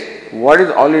restates what is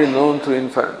already known through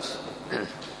inference.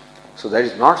 So that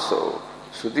is not so.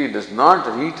 Shruti does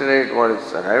not reiterate what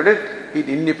is arrived at, it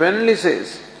independently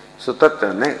says. So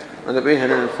tatra, next, on the page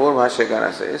 104,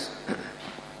 Bhashyakara says,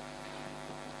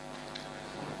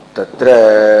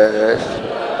 Tatra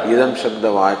idam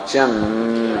shabdavachyam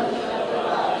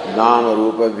nama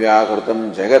rupa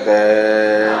vyakritam jagat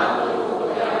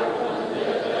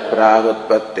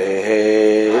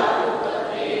pragutpattehe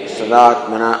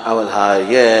sadatmana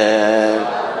avadharya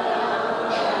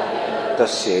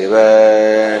tasyeva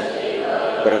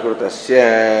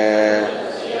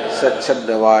prakrutasya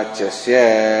सच्छब्दवाच्यस्य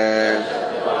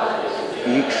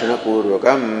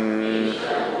ईक्षणपूर्वकं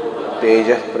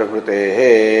तेजः प्रभृतेः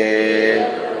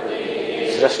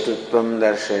सृष्टुत्वं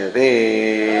दर्शयते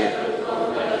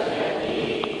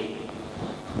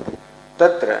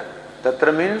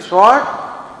तत्र means what?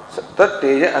 tat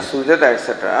teja asujata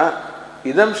etc.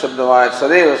 idam shabdavad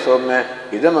sadeva somya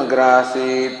idam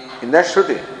agrasit in that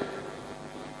shruti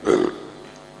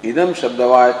idam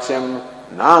shabdavachyam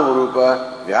Nam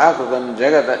Rupa Vyakrutam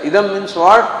Jagata. Idam means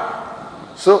what?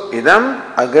 So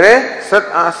Idam Agre Sat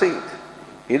Asit.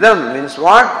 Idam means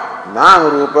what?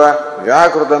 Nam Rupa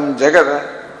Vyakrutam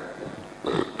Jagata.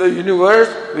 The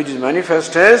universe which is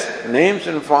manifest as names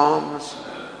and forms.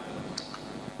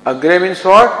 Agre means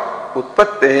what?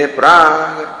 Utpatte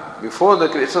Prag. Before the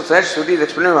creation. So that Shruti is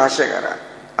explained by Bhashyakara.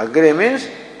 Agre means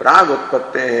Prag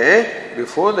Utpatte,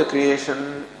 before the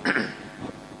creation.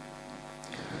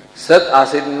 Sat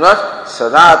asid means what?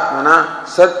 Sadatmana.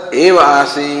 Sat eva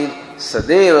asid.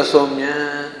 Sadeva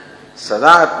somya.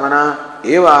 Sadatmana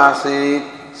eva asid.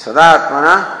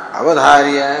 Sadatmana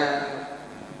avadharya.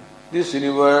 This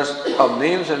universe of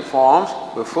names and forms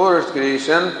before its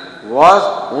creation was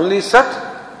only Sat.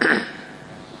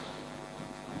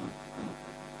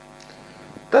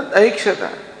 Tad aikshata.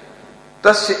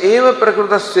 Tasya eva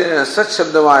prakrutasya Sat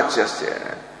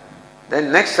shabdavachyasya. Then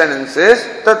next sentence says,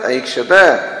 tat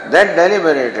aikshata, that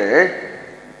deliberated.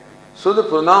 So the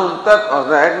pronoun tat of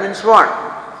that means what?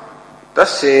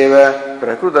 Tasyeva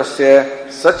prakrutasya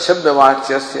sat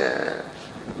shabdavachyasya.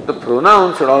 The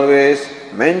pronoun should always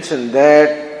mention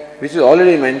that which is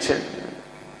already mentioned.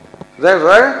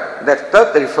 Therefore, that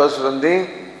tat refers to something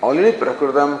already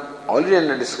prakrutam, already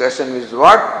under discussion, which is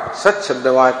what? Sat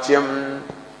shabdavachyam,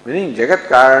 meaning jagat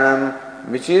karanam,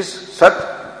 which is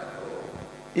sat.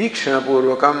 Ikshana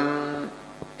Purvakam.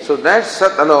 So that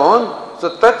Sat alone,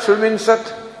 so Tat should mean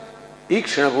Sat.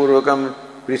 Ikshana Purvakam,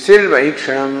 preceded by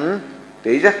Ikshanam,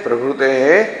 Tejah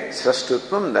Prabhutehe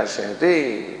Srastutvam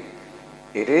Darshayate.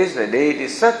 It is the deity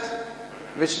Sat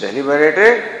which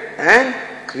deliberated and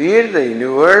created the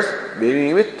universe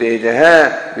beginning with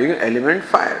Tejah, being element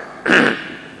fire.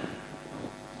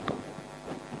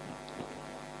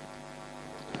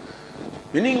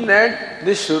 Meaning that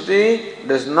this Shruti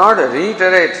does not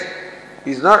reiterate,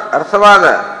 is not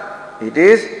Arthavada. It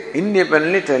is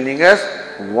independently telling us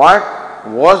what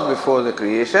was before the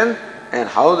creation and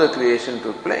how the creation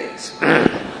took place.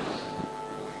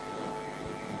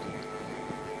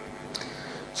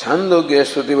 Chandogya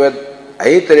Shrutivad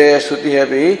Aitreya Shruti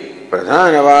api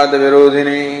Pradhanavada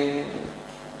Virodhini.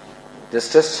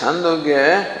 Just as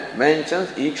Chandogya mentions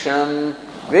Ikshanam,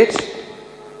 which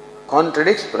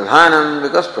contradicts Pradhanam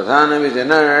because Pradhanam is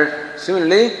inert.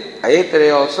 Similarly,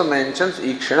 Aitreya also mentions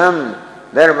Ikshanam,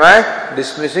 thereby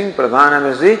dismissing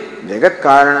Pradhanam as the Jagat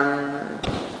Karanam.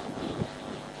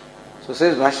 So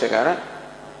says Bhashyakara,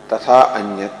 Tatha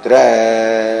Anyatra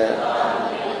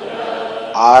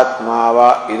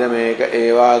Atmava Idameka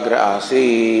Evagra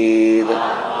Asid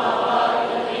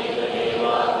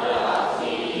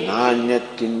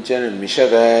Nanyat Kinchana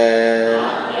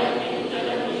Mishada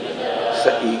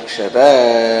स ईक्षत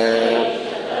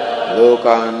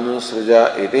लोकानुसृजा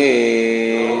इति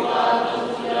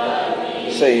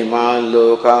स इमान्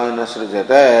लोकान्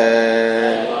सृजत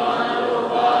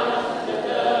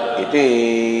इति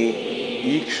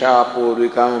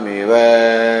ईक्षापूर्विकामेव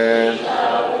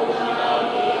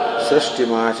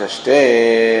सृष्टिमाचष्टे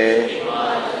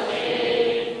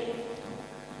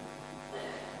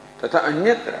तथा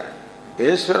अन्यत्र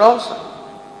elsewhere also.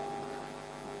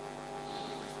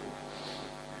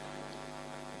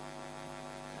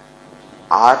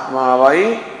 Atma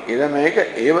vai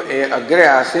idameka eva agre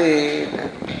asit.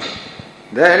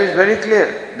 There is very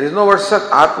clear. There is no word sat,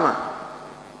 Atma.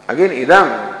 Again idam.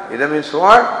 Idam means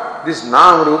what? This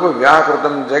nam rupa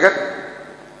vyakritam jagat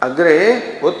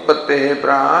agre utpattehe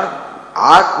prag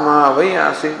Atma vai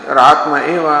asit or Atma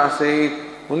eva asit.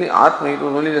 Only Atma, it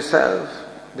was only the self,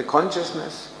 the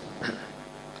consciousness.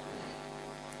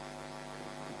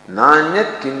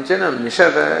 Nanyat kinchana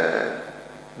mishad.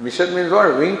 Mishad means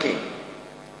what? Winking.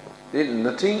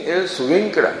 Nothing else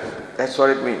winked. That's what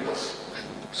it means.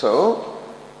 So,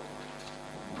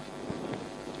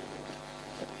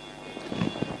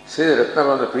 Says Ratna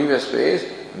from the previous page,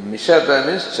 Mishata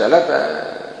means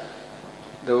Chalata.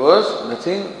 There was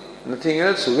nothing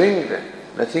else winged,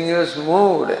 nothing else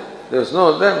moved. There was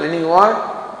no other meaning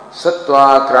what?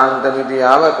 Sattva Krantamiti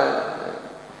Avata.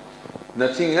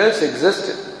 Nothing else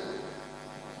existed.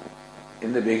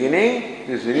 In the beginning,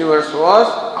 this universe was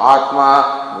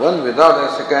Atma, one without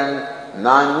a second,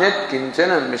 Nanyat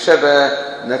Kinchana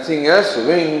Mishata, nothing else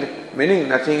winged, meaning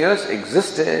nothing else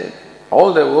existed.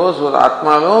 All there was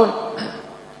Atma alone.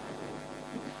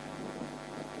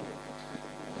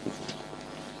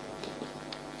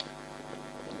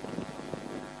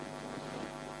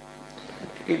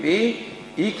 Iti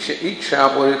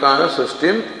Ikshapurikana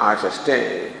Sustim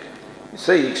Achaste.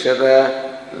 Sa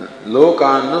Ikshata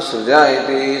Lokanu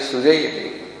Sujayati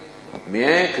Sujayati.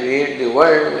 May I create the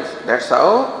world. That's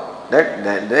how that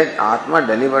Atma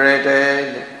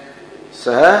deliberated.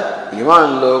 Saha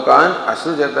Iman Lokan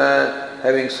Asujata,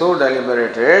 having so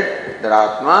deliberated that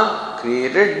Atma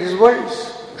created these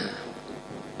worlds.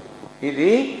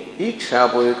 Iti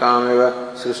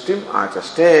Ikshapurikameva Srishtim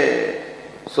Achaste.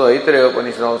 So Aitreya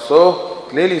Upanishad also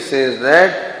clearly says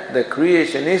that the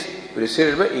creation is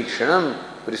preceded by Ikshanam,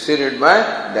 preceded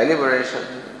by deliberation.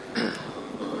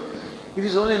 If it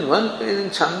is only in one place in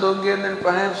Chandogya, then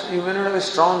perhaps you may not have a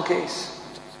strong case.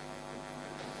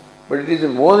 But it is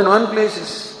in more than one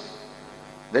places.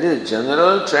 That is a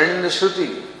general trend in the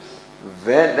Shruti.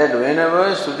 That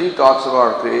whenever Shruti talks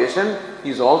about creation,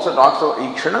 he also talks about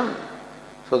Ikshanam.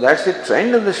 So that's the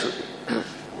trend of the Shruti.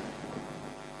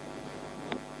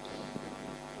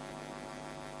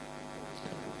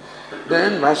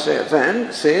 Then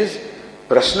Bhashya says,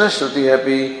 Prashna Shruti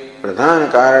api pradhana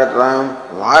karatam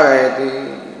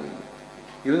varayati.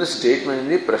 Even the statement in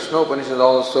the Prashna Upanishad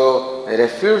also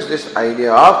refutes this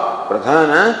idea of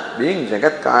pradhana being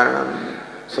jagat karanam.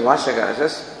 So Bhashyakara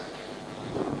says,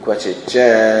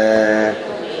 Kvachitcha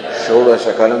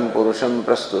shodashakalam purusham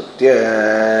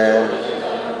prastutya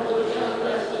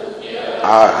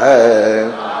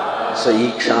aha sa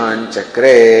ikshan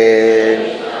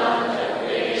chakre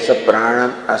sa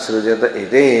pranam asrujata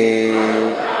ide.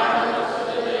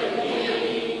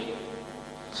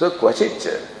 So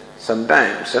Kvachitcha,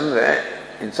 sometimes, somewhere,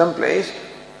 in some place,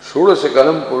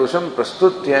 Shodasakalam Purusham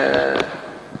Prastutya,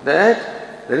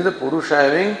 that there is a Purusha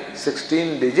having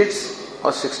 16 digits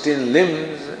or 16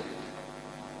 limbs.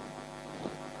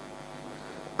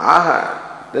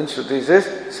 Aha, then Shruti says,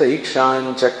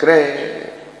 Saikshan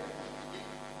Chakre,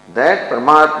 that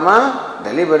Paramatma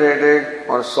deliberated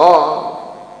or saw.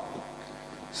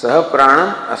 Saha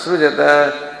Pranam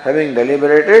Asrujata, having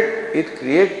deliberated, it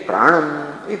created Pranam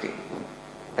iti.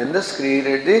 And thus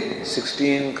created the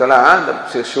 16 Kala,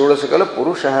 the Shodasakala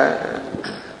Purusha.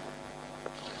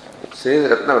 Says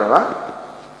Ratna Prabha,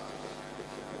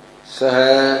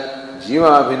 Saha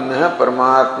Jiva Bhinna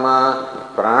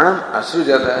Paramatma Pranam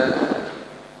Asrujata.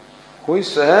 Who is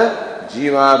Saha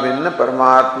Jiva Bhinna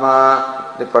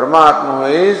Paramatma? The Paramatma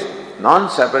who is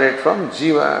non-separate from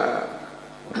Jiva.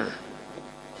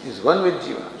 Is one with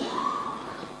Jiva.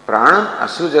 Pranam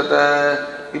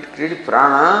Asrujata, it created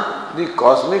Prana, the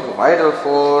cosmic vital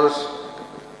force.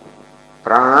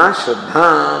 Prana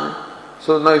Shraddham.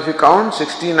 So now if you count,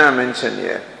 16 are mentioned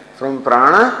here. From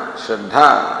Prana,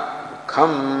 Shraddha,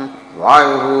 Kham,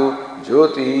 Vayu,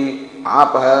 Jyoti,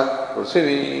 Apa,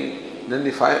 Pruthivi. Then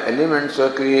the 5 elements were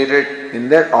created in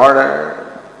that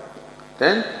order.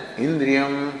 Then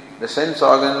Indriyam, the sense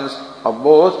organs of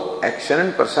both action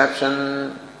and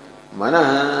perception.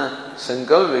 Manaha,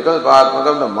 Sankalp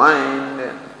Vikalpatmakam, the mind,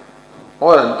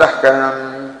 or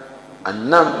Antahkaranam,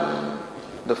 Annam,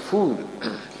 the food,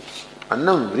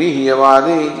 Annam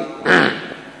Vrihiyavadi.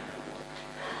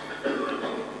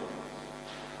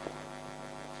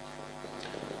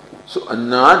 So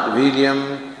Annat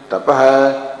Viryam,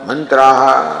 Tapaha,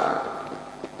 Mantraha.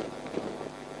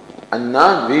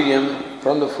 Annat Viryam,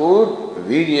 from the food,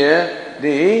 Virya,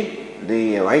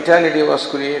 the vitality was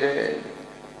created.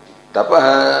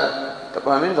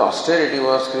 Tapaha means austerity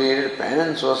was created,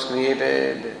 penance was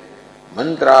created,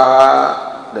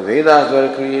 mantraha, the Vedas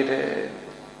were created,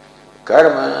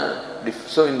 karma,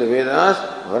 so in the Vedas,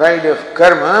 variety of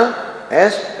karma,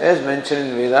 as mentioned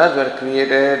in Vedas, were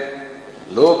created,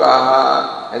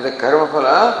 lokaha, as a karma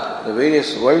phala, the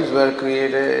various worlds were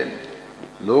created,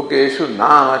 lokeshu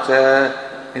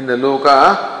namacha, in the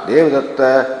loka,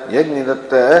 Devadatta,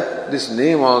 Yajnadatta, this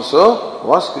name also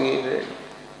was created.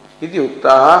 Iti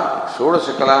uktaha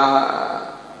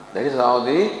shodasakalaha. That is how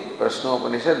the Prashna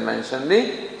Upanishad mentioned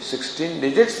the 16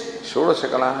 digits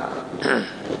shodasakalaha.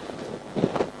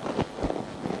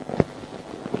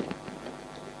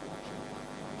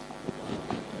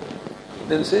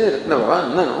 Then says Ratna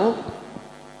Bhava, no,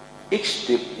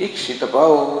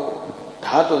 ikshitapau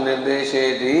dhatu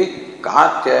nirdesheti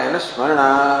katyayana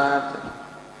smaranat.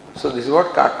 So this is what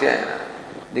Katyayana,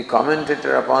 the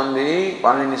commentator upon the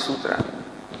Panini Sutra,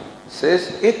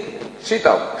 says ik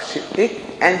shitau, ik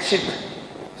and shit.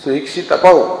 So ik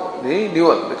shitapau, the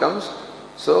dual becomes,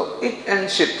 so ik and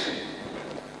shit.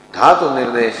 Dhatu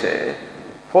nirdeshe,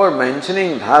 for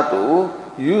mentioning dhatu,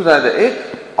 use either ik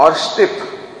or stip.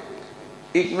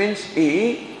 Ik means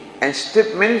e and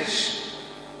stip means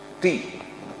t.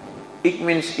 Ik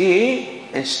means e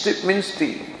and stip means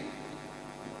t.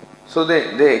 So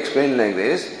they explain like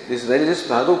this. There is this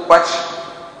dhatu pach.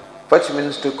 Pach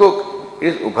means to cook.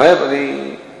 It is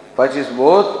ubhayapadi. Pach is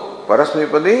both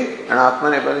parasmipadi and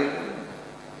atmanepadi.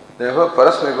 Therefore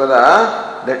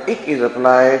parasmipada, that ik is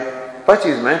applied. Pach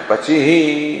is meant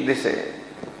pachihi, they say.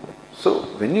 So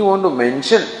when you want to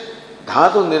mention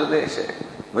dhatu nirdeshe,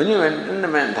 when you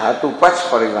mention dhatu pach,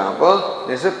 for example,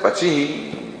 they say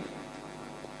pachihi.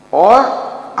 Or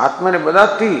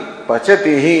atmanepada ti,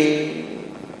 pachatihi.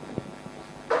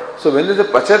 So when there is a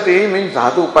pachati means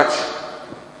dhatu pach,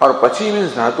 or pachi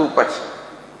means dhatu pach.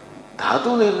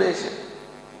 Dhatu nirdeshe.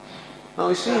 Now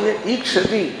you see here,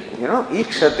 ikshati,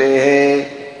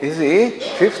 ikshate is the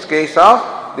fifth case of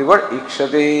the word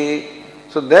ikshati.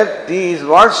 So that T is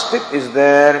what stip is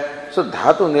there. So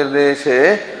dhatu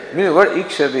nirdeshe means the word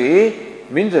ikshati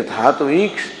means the dhatu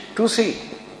iksh to see.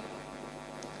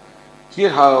 Here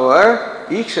however,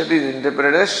 ikshati is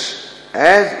interpreted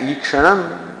as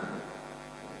ikshanam,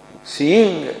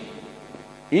 seeing.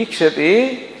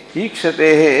 Ikshatehe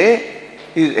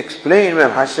is explained by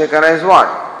Bhashyakara as what?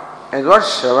 As what?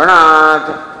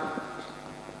 Shravanat.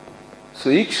 So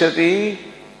ikshati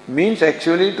means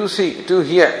actually to see, to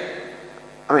hear.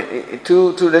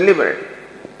 To deliberate.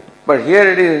 But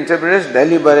here it is interpreted as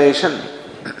deliberation.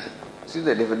 See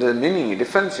the meaning,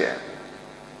 difference here.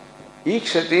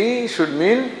 Ikshati should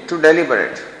mean to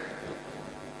deliberate.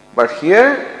 But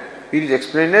here it is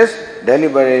explained as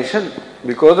deliberation,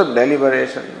 because of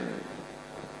deliberation.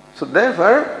 So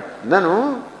therefore,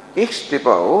 nanu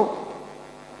ikstipau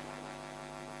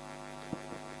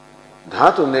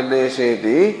dhatu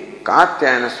nirdesheti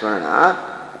katyayana smaranat.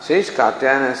 Says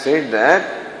Katyayana said that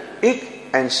ik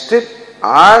and stip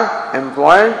are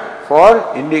employed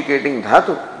for indicating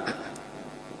dhatu.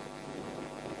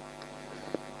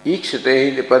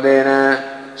 Ikshatehi nipadena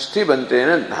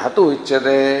stibantena dhatu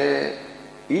ichyate.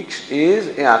 Iksh is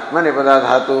a atmanepada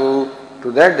dhatu.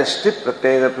 To that the stip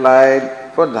pratyay is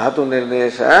applied for dhatu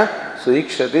nirdesha. So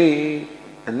ikshati.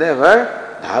 And therefore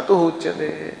dhatu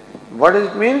uchyate. What does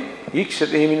it mean?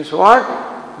 Ikshati means what?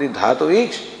 The dhatu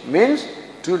iksh means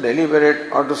to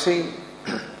deliberate or to see.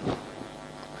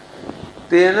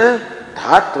 Tena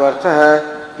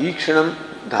dhatvartha ikshanam.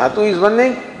 Dhatu is one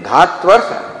thing.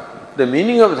 Dhatvartha. The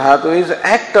meaning of dhatu is the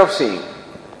act of seeing.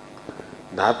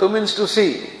 Dhatu means to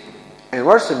see. And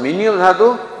what's the meaning of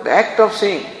dhatu? The act of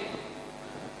seeing.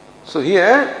 So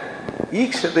here,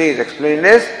 ikshate is explained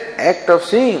as act of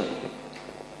seeing,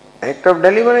 act of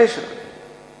deliberation.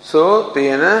 So,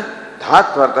 tena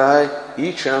dhatvartah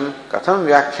ikshanam katham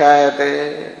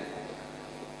vyakhyayate.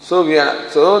 So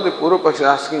the Purva Paksha is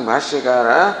asking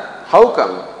Bhashyakara, how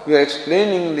come you are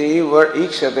explaining the word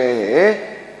ikshate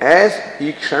as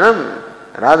ikshanam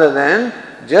rather than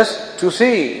just to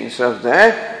see, instead of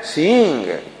that seeing?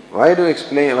 Why do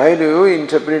you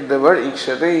interpret the word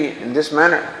ikshate in this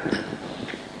manner?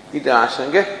 Iti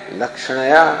ashange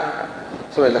lakshanaya.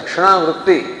 So a lakshana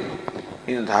vritti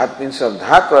instead of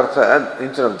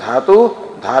dhatu,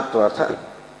 dhatvartha.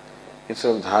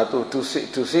 Instead of dhatu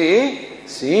to see,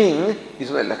 seeing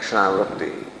is by lakshana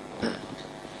vritti.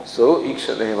 So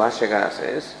ikshate Bhashyakara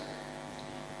says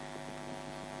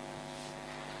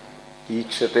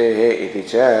ikshate iti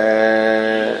cha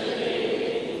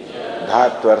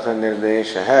धात्वर्थ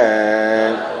निर्देश है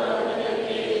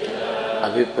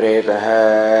अभिप्रेत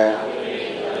है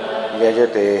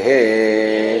यजते है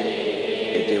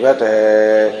इतिवत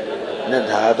न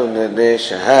धातु निर्देश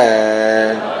है.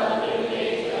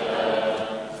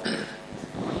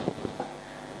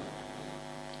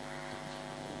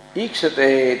 ईक्षते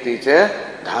इति च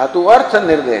धातु अर्थ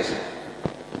निर्देश.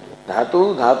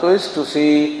 Dhatu is to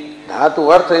see. Dhatu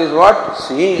artha is what?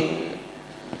 Seeing.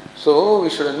 So we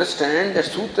should understand that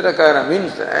Sutrakara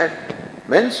means that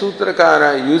when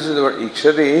Sutrakara uses the word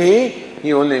ikshati,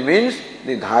 he only means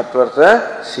the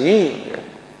dhatvartha, seeing.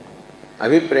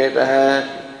 Abhipretaha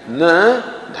na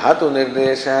dhatu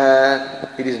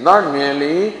nirdesha. It is not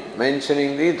merely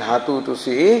mentioning the dhatu to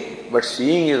see, but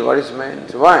seeing is what is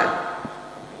meant. Why?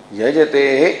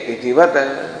 Yajate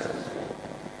itivata.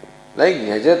 Like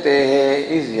yajate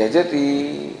is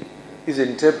yajati, is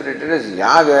interpreted as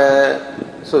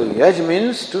yaga. So yaj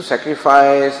means to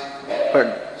sacrifice,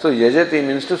 but so yajati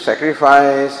means to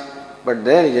sacrifice, but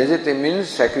there yajati means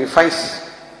sacrifice.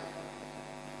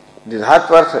 The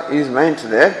dhatvartha is meant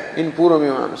there in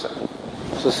Purvamimamsa.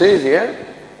 So says here,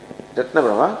 Ratna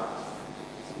Brahma,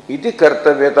 iti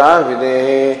kartavyata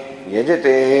videhe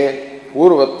yajate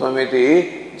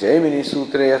purvattvamiti Jaimini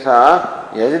sutre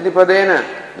yatha yajati padena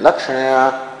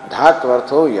lakshणया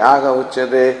धात्वर्थो याग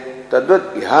उच्यते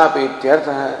तद्वत् इहापि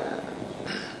इत्यर्थः.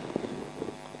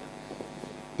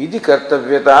 इति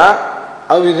कर्तव्यता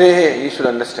अविधेः, you should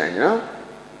understand, you know.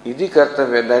 इति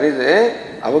कर्तव्य, there is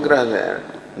a avagraha there.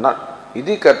 Not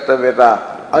इति कर्तव्यता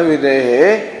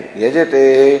अविधेः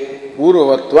यजते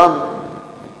पूर्ववत्वम्.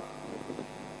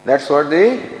 That's what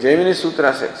the Jaimini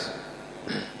Sutra says.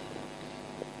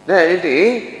 There it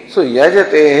is. So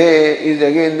yajate is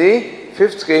again the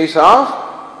sixth case of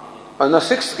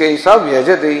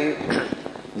yajati.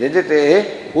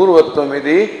 Yajate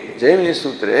purvattvamiti Jaimini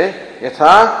Sutre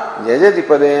yatha yajati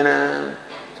padena.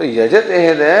 So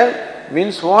yajate there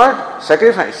means what?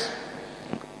 Sacrifice.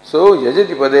 So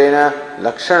yajati padena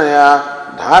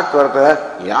lakshणया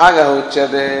धात्वर्थः yaga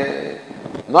uchyate.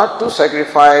 Not to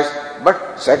sacrifice,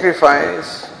 but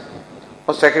sacrifice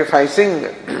or sacrificing.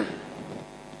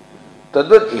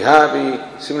 Tadvat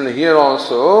ihapi. Similarly here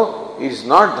also is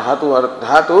not dhatu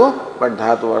but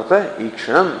dhatu artha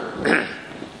ikshanam.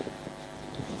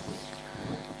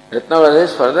 Ratnavara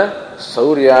says further,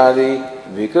 Sauryadi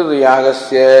Vikruti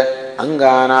Yagasya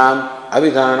Anganam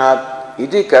Avidhanat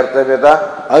Iti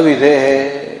Kartavyata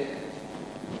Avidhehe.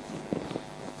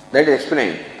 That is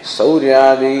explained.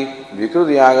 Sauryadi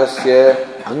Vikruti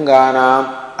Yagasya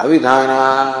Anganam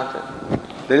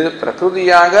Avidhanat. There is a Prakruti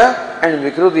Yaga and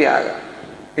Vikruti Yaga.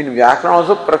 In Vyakaran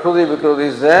also Prakruti Vikruti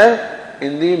is there.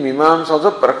 In the Mimams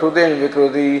also Prakruti and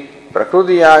Vikruti.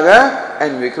 Prakruti Yaga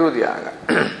and Vikruti Yaga.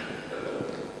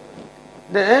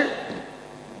 Then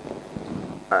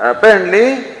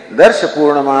apparently Darsha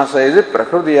Purnamasa is a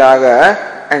Prakruti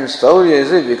Yaga and Saurya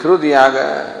is a Vikruti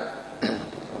Yaga.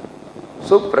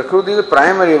 So Prakruti is the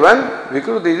primary one,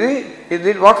 Vikruti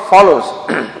is what follows.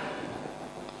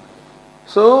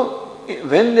 So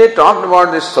when they talked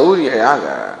about this Saurya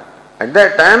Yaga, at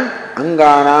that time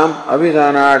Anganam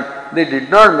Abhidhanat, they did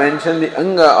not mention the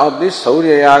Anga of this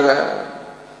Saurya Yaga.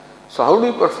 So how do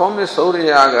you perform this Saurya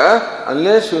Yaga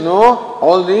unless you know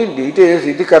all the details,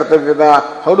 iti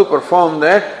kartavyata, how to perform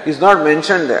that is not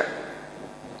mentioned there.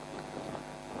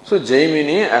 So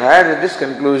Jaimini arrived at this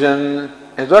conclusion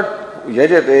as what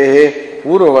yajatehe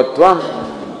purvavatvam,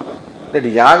 that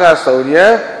Yaga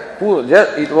Saurya,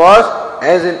 it was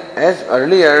as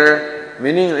earlier,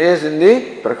 meaning as in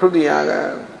the Prakruti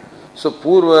Yaga. So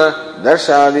Purva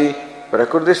Darshadi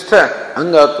Prakrutistha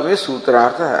Angatvam is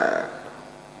Sutrartha hai.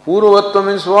 Purvavatva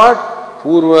means what?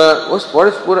 Purva was what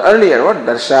is Purva earlier? What?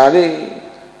 Darshadi.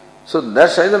 So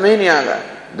Darsha is the main Yaga.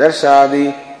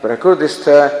 Darshadi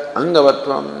Prakrutistha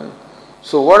Angavatvam.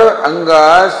 So whatever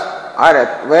Angas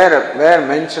are where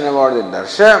mentioned about the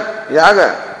Darsha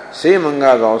Yaga, same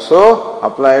Angas also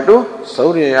apply to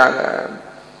Saurya Yaga.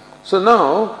 So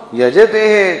now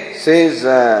Yajatehe says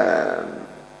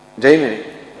Jaimini.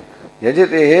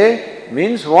 Yajatehe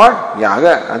means what?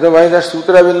 Yaga. Otherwise the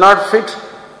sutra will not fit.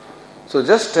 So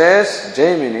just as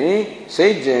Jaimini,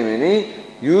 Sage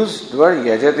Jaimini used the word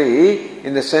yajati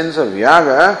in the sense of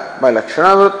yaga by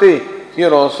lakshana vritti,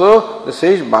 here also the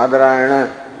sage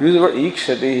Badarayana used the word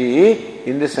ikshati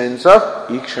in the sense of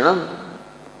ikshanam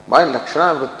by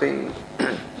lakshana vritti.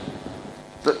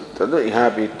 Tadu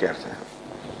ihapi ityartha.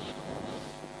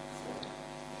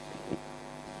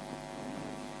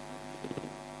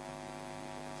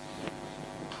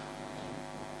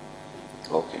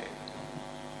 Okay.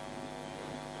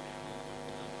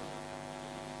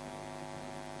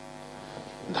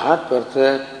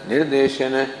 Dhatvartha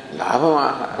nirdeshana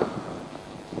labhamaha.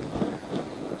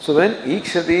 So when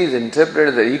ikshati is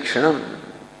interpreted as ikshanam,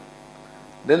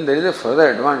 then there is a further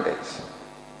advantage.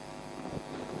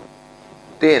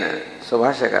 Tena, so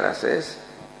Bhashyakara says,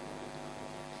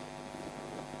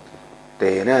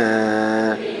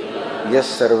 Tena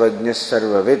yas sarvajñas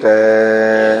sarvavita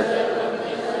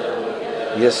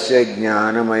yasya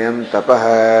jnanamayam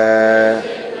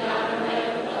tapaha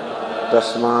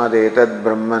तस्मादेतद्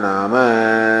ब्रह्मनाम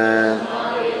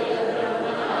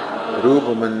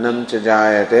रूपमन्नं च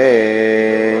जायते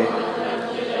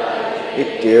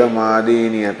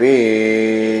इत्येवमादीनि अपि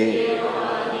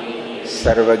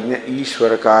सर्वज्ञ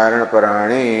ईश्वर कारण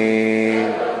पराणे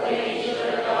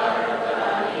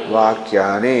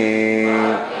वाक्यानि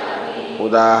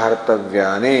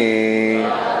उदाहर्तव्यानि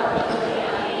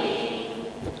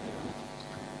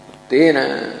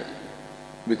Tena,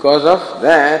 because of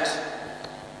that,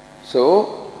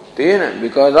 so Tena,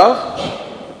 because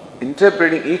of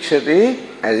interpreting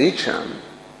Ikshati as Ikshanam.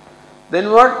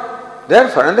 Then what?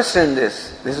 Therefore, understand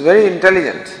this. This is very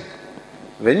intelligent.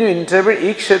 When you interpret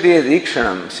Ikshati as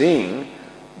Ikshanam, seeing,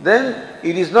 then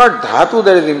it is not Dhatu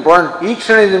that is important,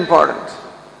 Ikshana is important.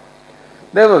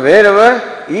 Therefore, wherever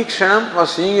Ikshanam or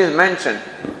seeing is mentioned,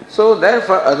 so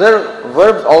therefore other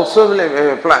verbs also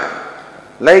will apply.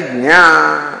 Like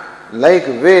Jna, like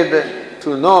Ved,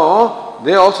 to know,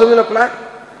 they also will apply.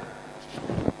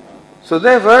 So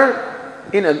therefore,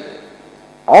 in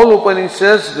all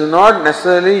Upanishads do not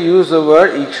necessarily use the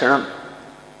word Ikshanam.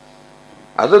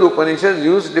 Other Upanishads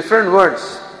use different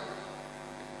words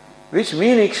which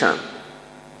mean Ikshanam.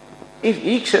 If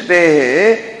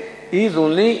Ikshate is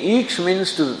only Iksh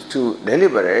means to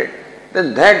deliberate,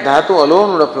 then that dhatu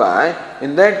alone would apply.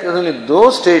 In that case, only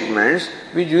those statements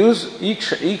which use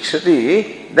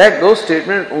Ikshati, that those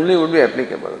statements only would be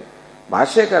applicable.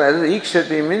 Bhashyakara says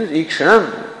Ikshati means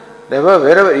Ikshanam. Therefore,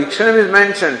 wherever Ikshanam is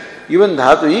mentioned, even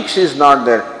dhatu Iksh is not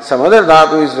there, some other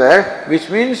dhatu is there, which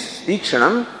means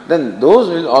Ikshanam, then those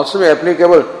will also be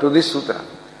applicable to this sutra.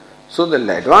 So the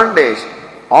advantage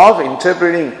of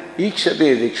interpreting Ikshati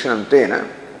is Ikshanam Tena.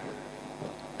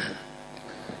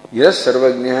 Yes,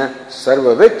 Sarvajna,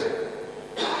 Sarvavit.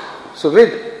 So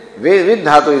with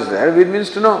dhatu is there, with means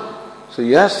to know. So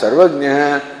yes,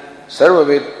 Sarvajna,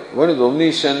 Sarvavit, one is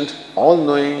omniscient,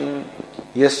 all-knowing.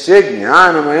 Yasya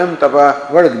Jnanamayam Tapa,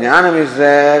 what Jnanam is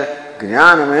there?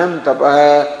 Jnanamayam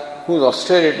Tapa, whose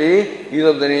austerity is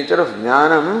of the nature of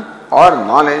Jnanam or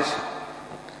knowledge.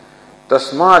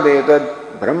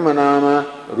 Tasmadetad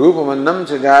Brahmanama Rupamannam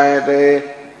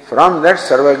Chajayate. From that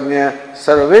Sarvajna,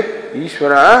 Sarvavit,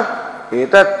 Ishvara,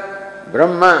 Etat,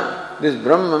 Brahma. This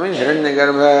Brahma means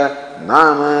Hiranyagarbha,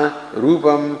 Nama,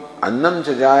 Rupam, Annam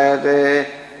Chajayate.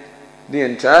 The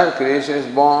entire creation is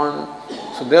born.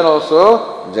 So there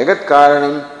also Jagat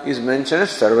Karanam is mentioned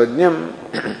as Sarvajnam.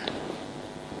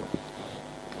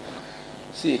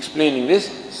 See, explaining this,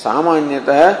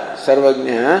 Samanyatah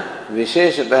Sarvajnah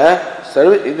Visheshatah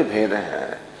Sarvit iti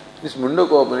bhedah. This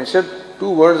Mundaka Upanishad,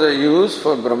 two words are used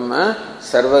for Brahma,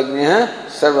 Sarvajnah,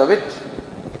 Sarvavit.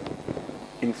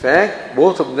 In fact,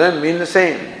 both of them mean the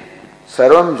same.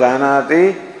 Sarvam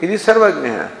Janati iti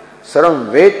Sarvajnah. Sarvam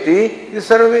Vetti iti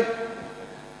Sarvavit.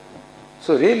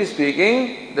 So really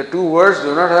speaking, the two words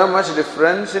do not have much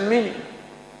difference in meaning.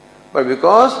 But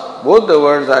because both the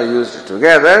words are used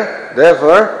together,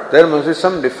 therefore there must be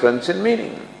some difference in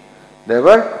meaning.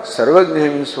 Therefore,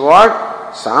 Sarvajna means what?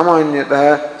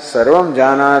 Samanyatah Sarvam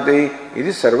Janati iti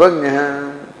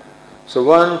Sarvajna. So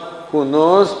one who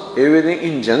knows everything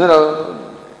in general,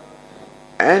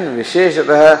 and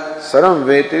Visheshatah Sarvam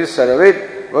Veti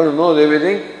Sarvit, one who knows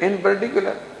everything in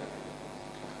particular.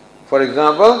 For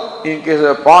example, in case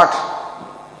of a pot,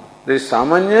 there is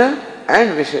Samanya and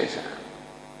Vishesha.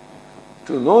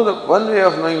 To know the one way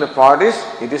of knowing the pot is,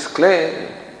 it is clay.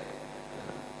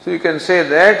 So you can say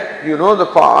that you know the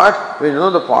pot when you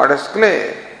know the pot as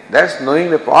clay. That's knowing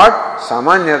the pot,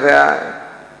 Samanyataya.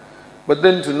 But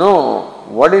then to know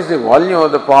what is the volume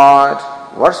of the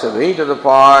pot, what's the weight of the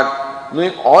pot,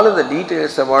 knowing all of the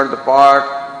details about the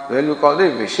pot, then we call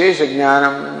it Vishesha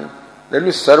Jnanam. That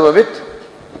is Sarvavit.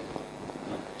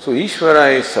 So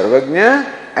Ishvara is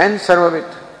Sarvajna and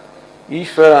Sarvavit.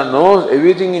 Ishvara knows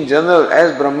everything in general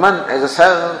as Brahman, as a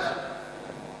self.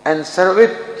 And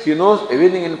Sarvavit, he knows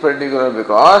everything in particular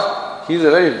because he is a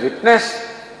very witness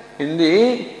in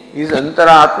his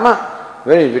Antaratma,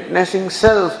 very witnessing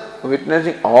self,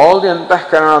 witnessing all the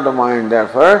Antahkarana of the mind.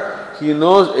 Therefore, he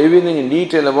knows everything in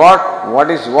detail about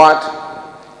what is what,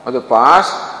 of the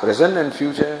past, present and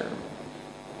future.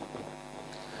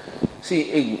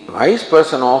 See, a wise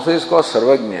person also is called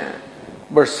Sarvajna,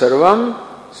 but Sarvam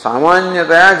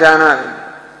Samanyataya Janati.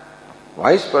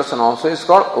 Wise person also is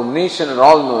called omniscient or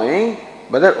all-knowing,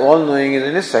 but that all-knowing is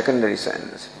in a secondary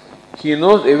sense. He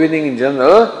knows everything in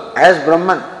general as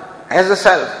Brahman, as a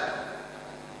self.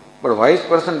 But a wise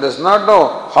person does not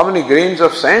know how many grains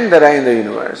of sand there are in the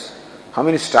universe, how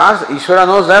many stars. Ishvara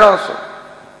knows that also.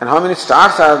 And how many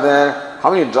stars are there,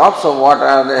 how many drops of water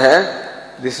are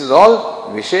there. This is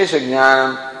all Vishesha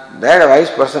Jnanam. That a wise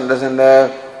person doesn't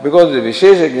have, because the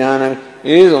Vishesha Jnanam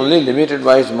is only limited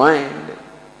by his mind.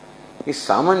 His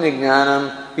Samanya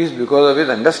Jnanam is because of his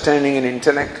understanding and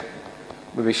intellect.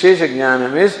 The Vishesha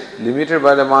Jnanam is limited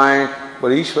by the mind,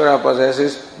 but Ishvara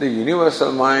possesses the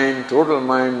universal mind, total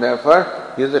mind,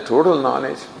 therefore he has the total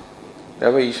knowledge.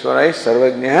 Therefore Ishvara is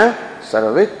Sarvajna,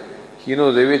 Sarvavit. He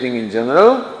knows everything in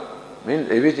general, means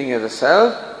everything as a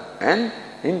self, and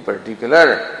in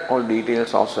particular, all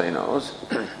details also he knows.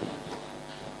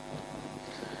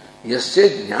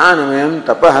 Yasya jnanamayam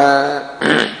tapah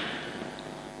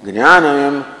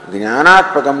jnanamayam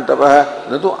jnanatmakam tapah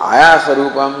natu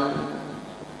ayasarupam.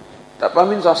 Tapa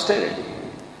means austerity.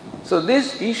 So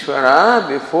this Ishvara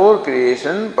before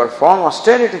creation performed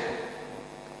austerity.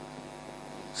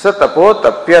 Satapo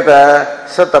tapyata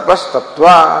satapas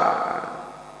tattva.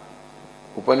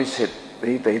 Upanishad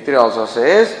Taittiriya also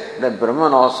says that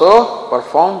Brahman also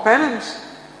performed penance.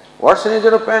 What's the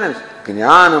nature of penance?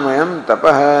 Jnanamayam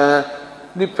tapah.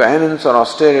 The penance or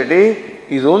austerity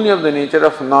is only of the nature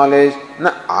of knowledge.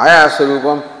 Na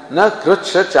ayasarupam, na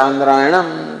krutsha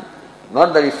chandrayanam.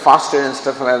 Not that he fasted and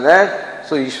stuff like that.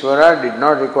 So Ishvara did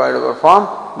not require to perform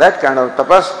that kind of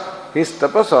tapas. His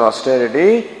tapas or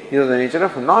austerity is of the nature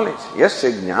of knowledge. Yes,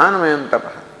 jnanamayam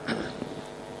tapah.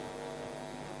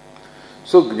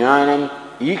 So jnanam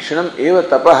ikshanam eva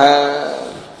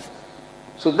tapah.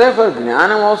 So therefore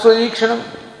jnanam also ikshanam.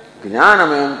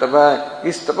 Jnanamayam tapah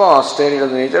is tapah austerity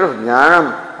of the nature of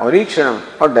jnanam or ikshanam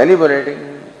or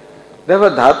deliberating.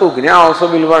 Therefore dhatu jna also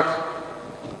will work.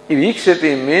 If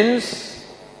ikshati means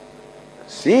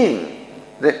seeing,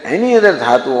 then any other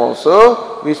dhatu also,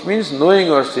 which means knowing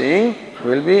or seeing,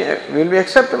 will be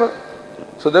acceptable.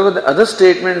 So therefore the other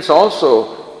statements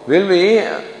also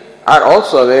are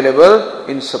also available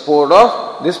in support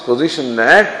of this position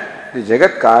that the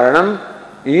Jagat Karanam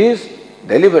is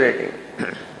deliberating.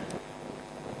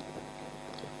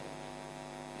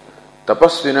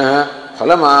 Tapasvinaha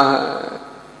phalamaha.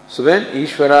 So when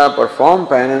Ishvara performed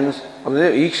penance of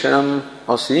the ikshanam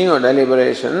or seeing or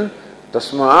deliberation,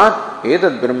 tasmat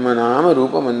etad brahmanam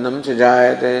rupamannam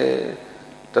chajayate.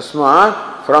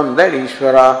 Tasmat, from that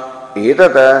Ishvara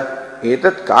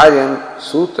etad karyam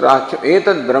sutrakyam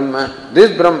etad brahma,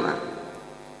 this Brahma.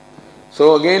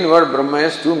 So again word Brahma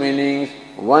has two meanings.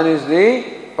 One is the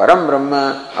Param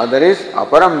Brahma, other is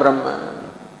Aparam Brahma.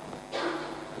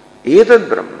 Etad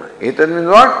Brahma. Etad means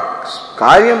what?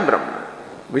 Karyam Brahma,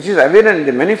 which is evident,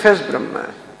 the manifest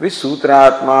Brahma, which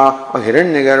Sutratma or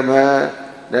Hiranyagarbha.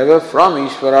 Therefore, from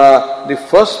Ishvara, the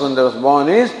first one that was born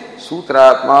is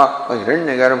Sutratma or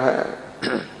Hiranyagarbha.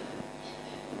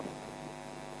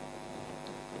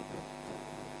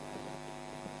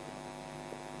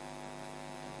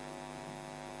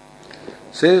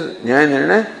 Says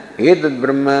Nyayanirana, Etad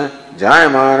Brahma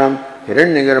Jayamanam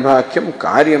Hiranyagarbhakyam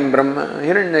Karyam Brahma.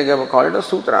 Hiranyagarbha called as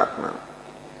Sutratma.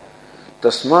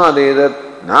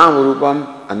 Tasmadedat nam rupam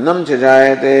annam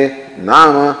chajayate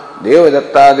nama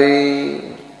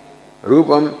devadattadi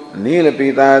rupam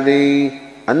nilapitadi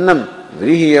annam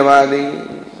vrihiyavadi.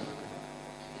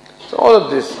 So all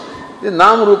of this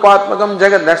nam rupatmakam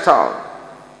jagat, that's all.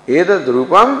 Edat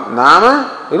rupam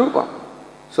nama rupam.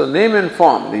 So name and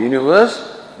form, the universe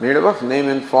made up of name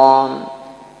and form,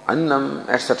 annam,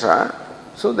 etc.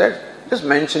 So that just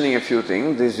mentioning a few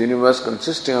things, this universe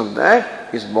consisting of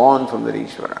that is born from the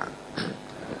Ishvara.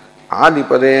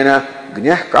 Adipadena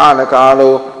gnyah kala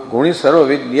kalo guni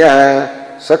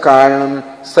sarvavidya sakaranam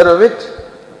sarvavit.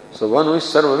 So one who is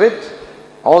sarvavit,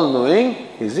 all knowing,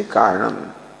 is the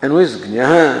karanam. And who is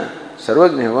gnyah,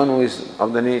 sarvagnyah, one who is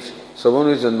of the nature. So one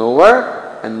who is a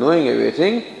knower and knowing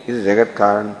everything is jagat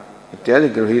karan. Ityadi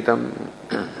gruhitam.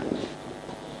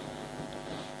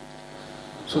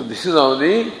 So this is how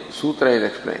the sutra is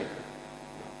explained.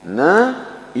 Na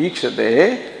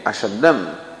ikshate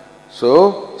ashabdam.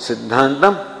 So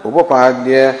siddhantam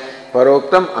upapadya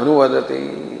paroktam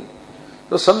anuvadati.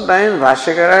 So sometimes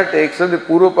Bhashyakara takes up the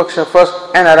Purva Paksha first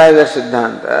and arrives at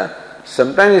Siddhanta.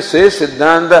 Sometimes he says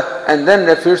Siddhanta and then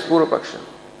refutes Purva Paksha.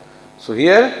 So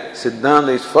here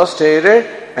Siddhanta is first stated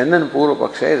and then Purva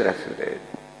Paksha is refuted.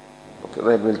 Okay,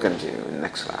 that will continue in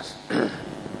next class.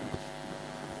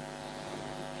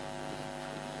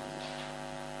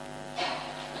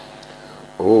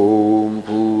 Om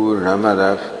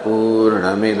Purnamadah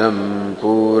Purnamidam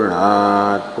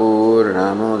Purnat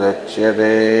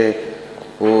Purnamudachyate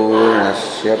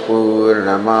Purnasya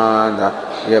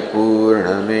Purnamadaya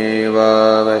Purnameva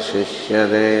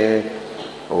Vashishyate.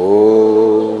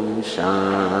 Om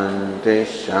Shanti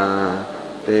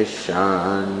Shanti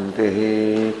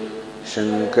Shanti.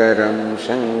 Shankaram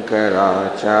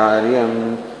Shankaracharyam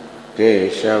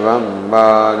Keshavam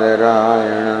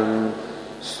Badarayanam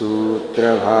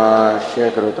Sutra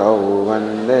Bhashya Krutau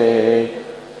Vande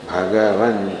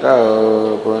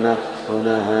Bhagavantau Punah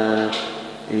Punah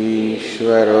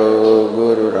Ishvaro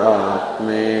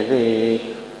Gururatmeti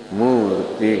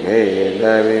Murti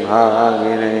Bheda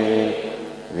Vibhagine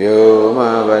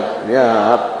Vyomavad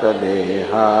Vyapta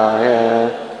Dehaya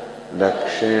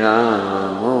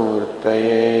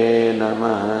Dakshinamurtaye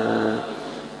Namaha.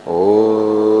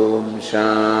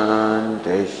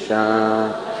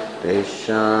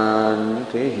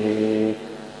 शान्तिः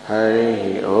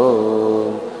हरिः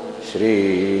ओम श्री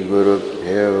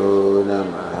गुरुभ्यो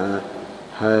नमः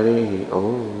हरिः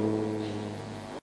ओम।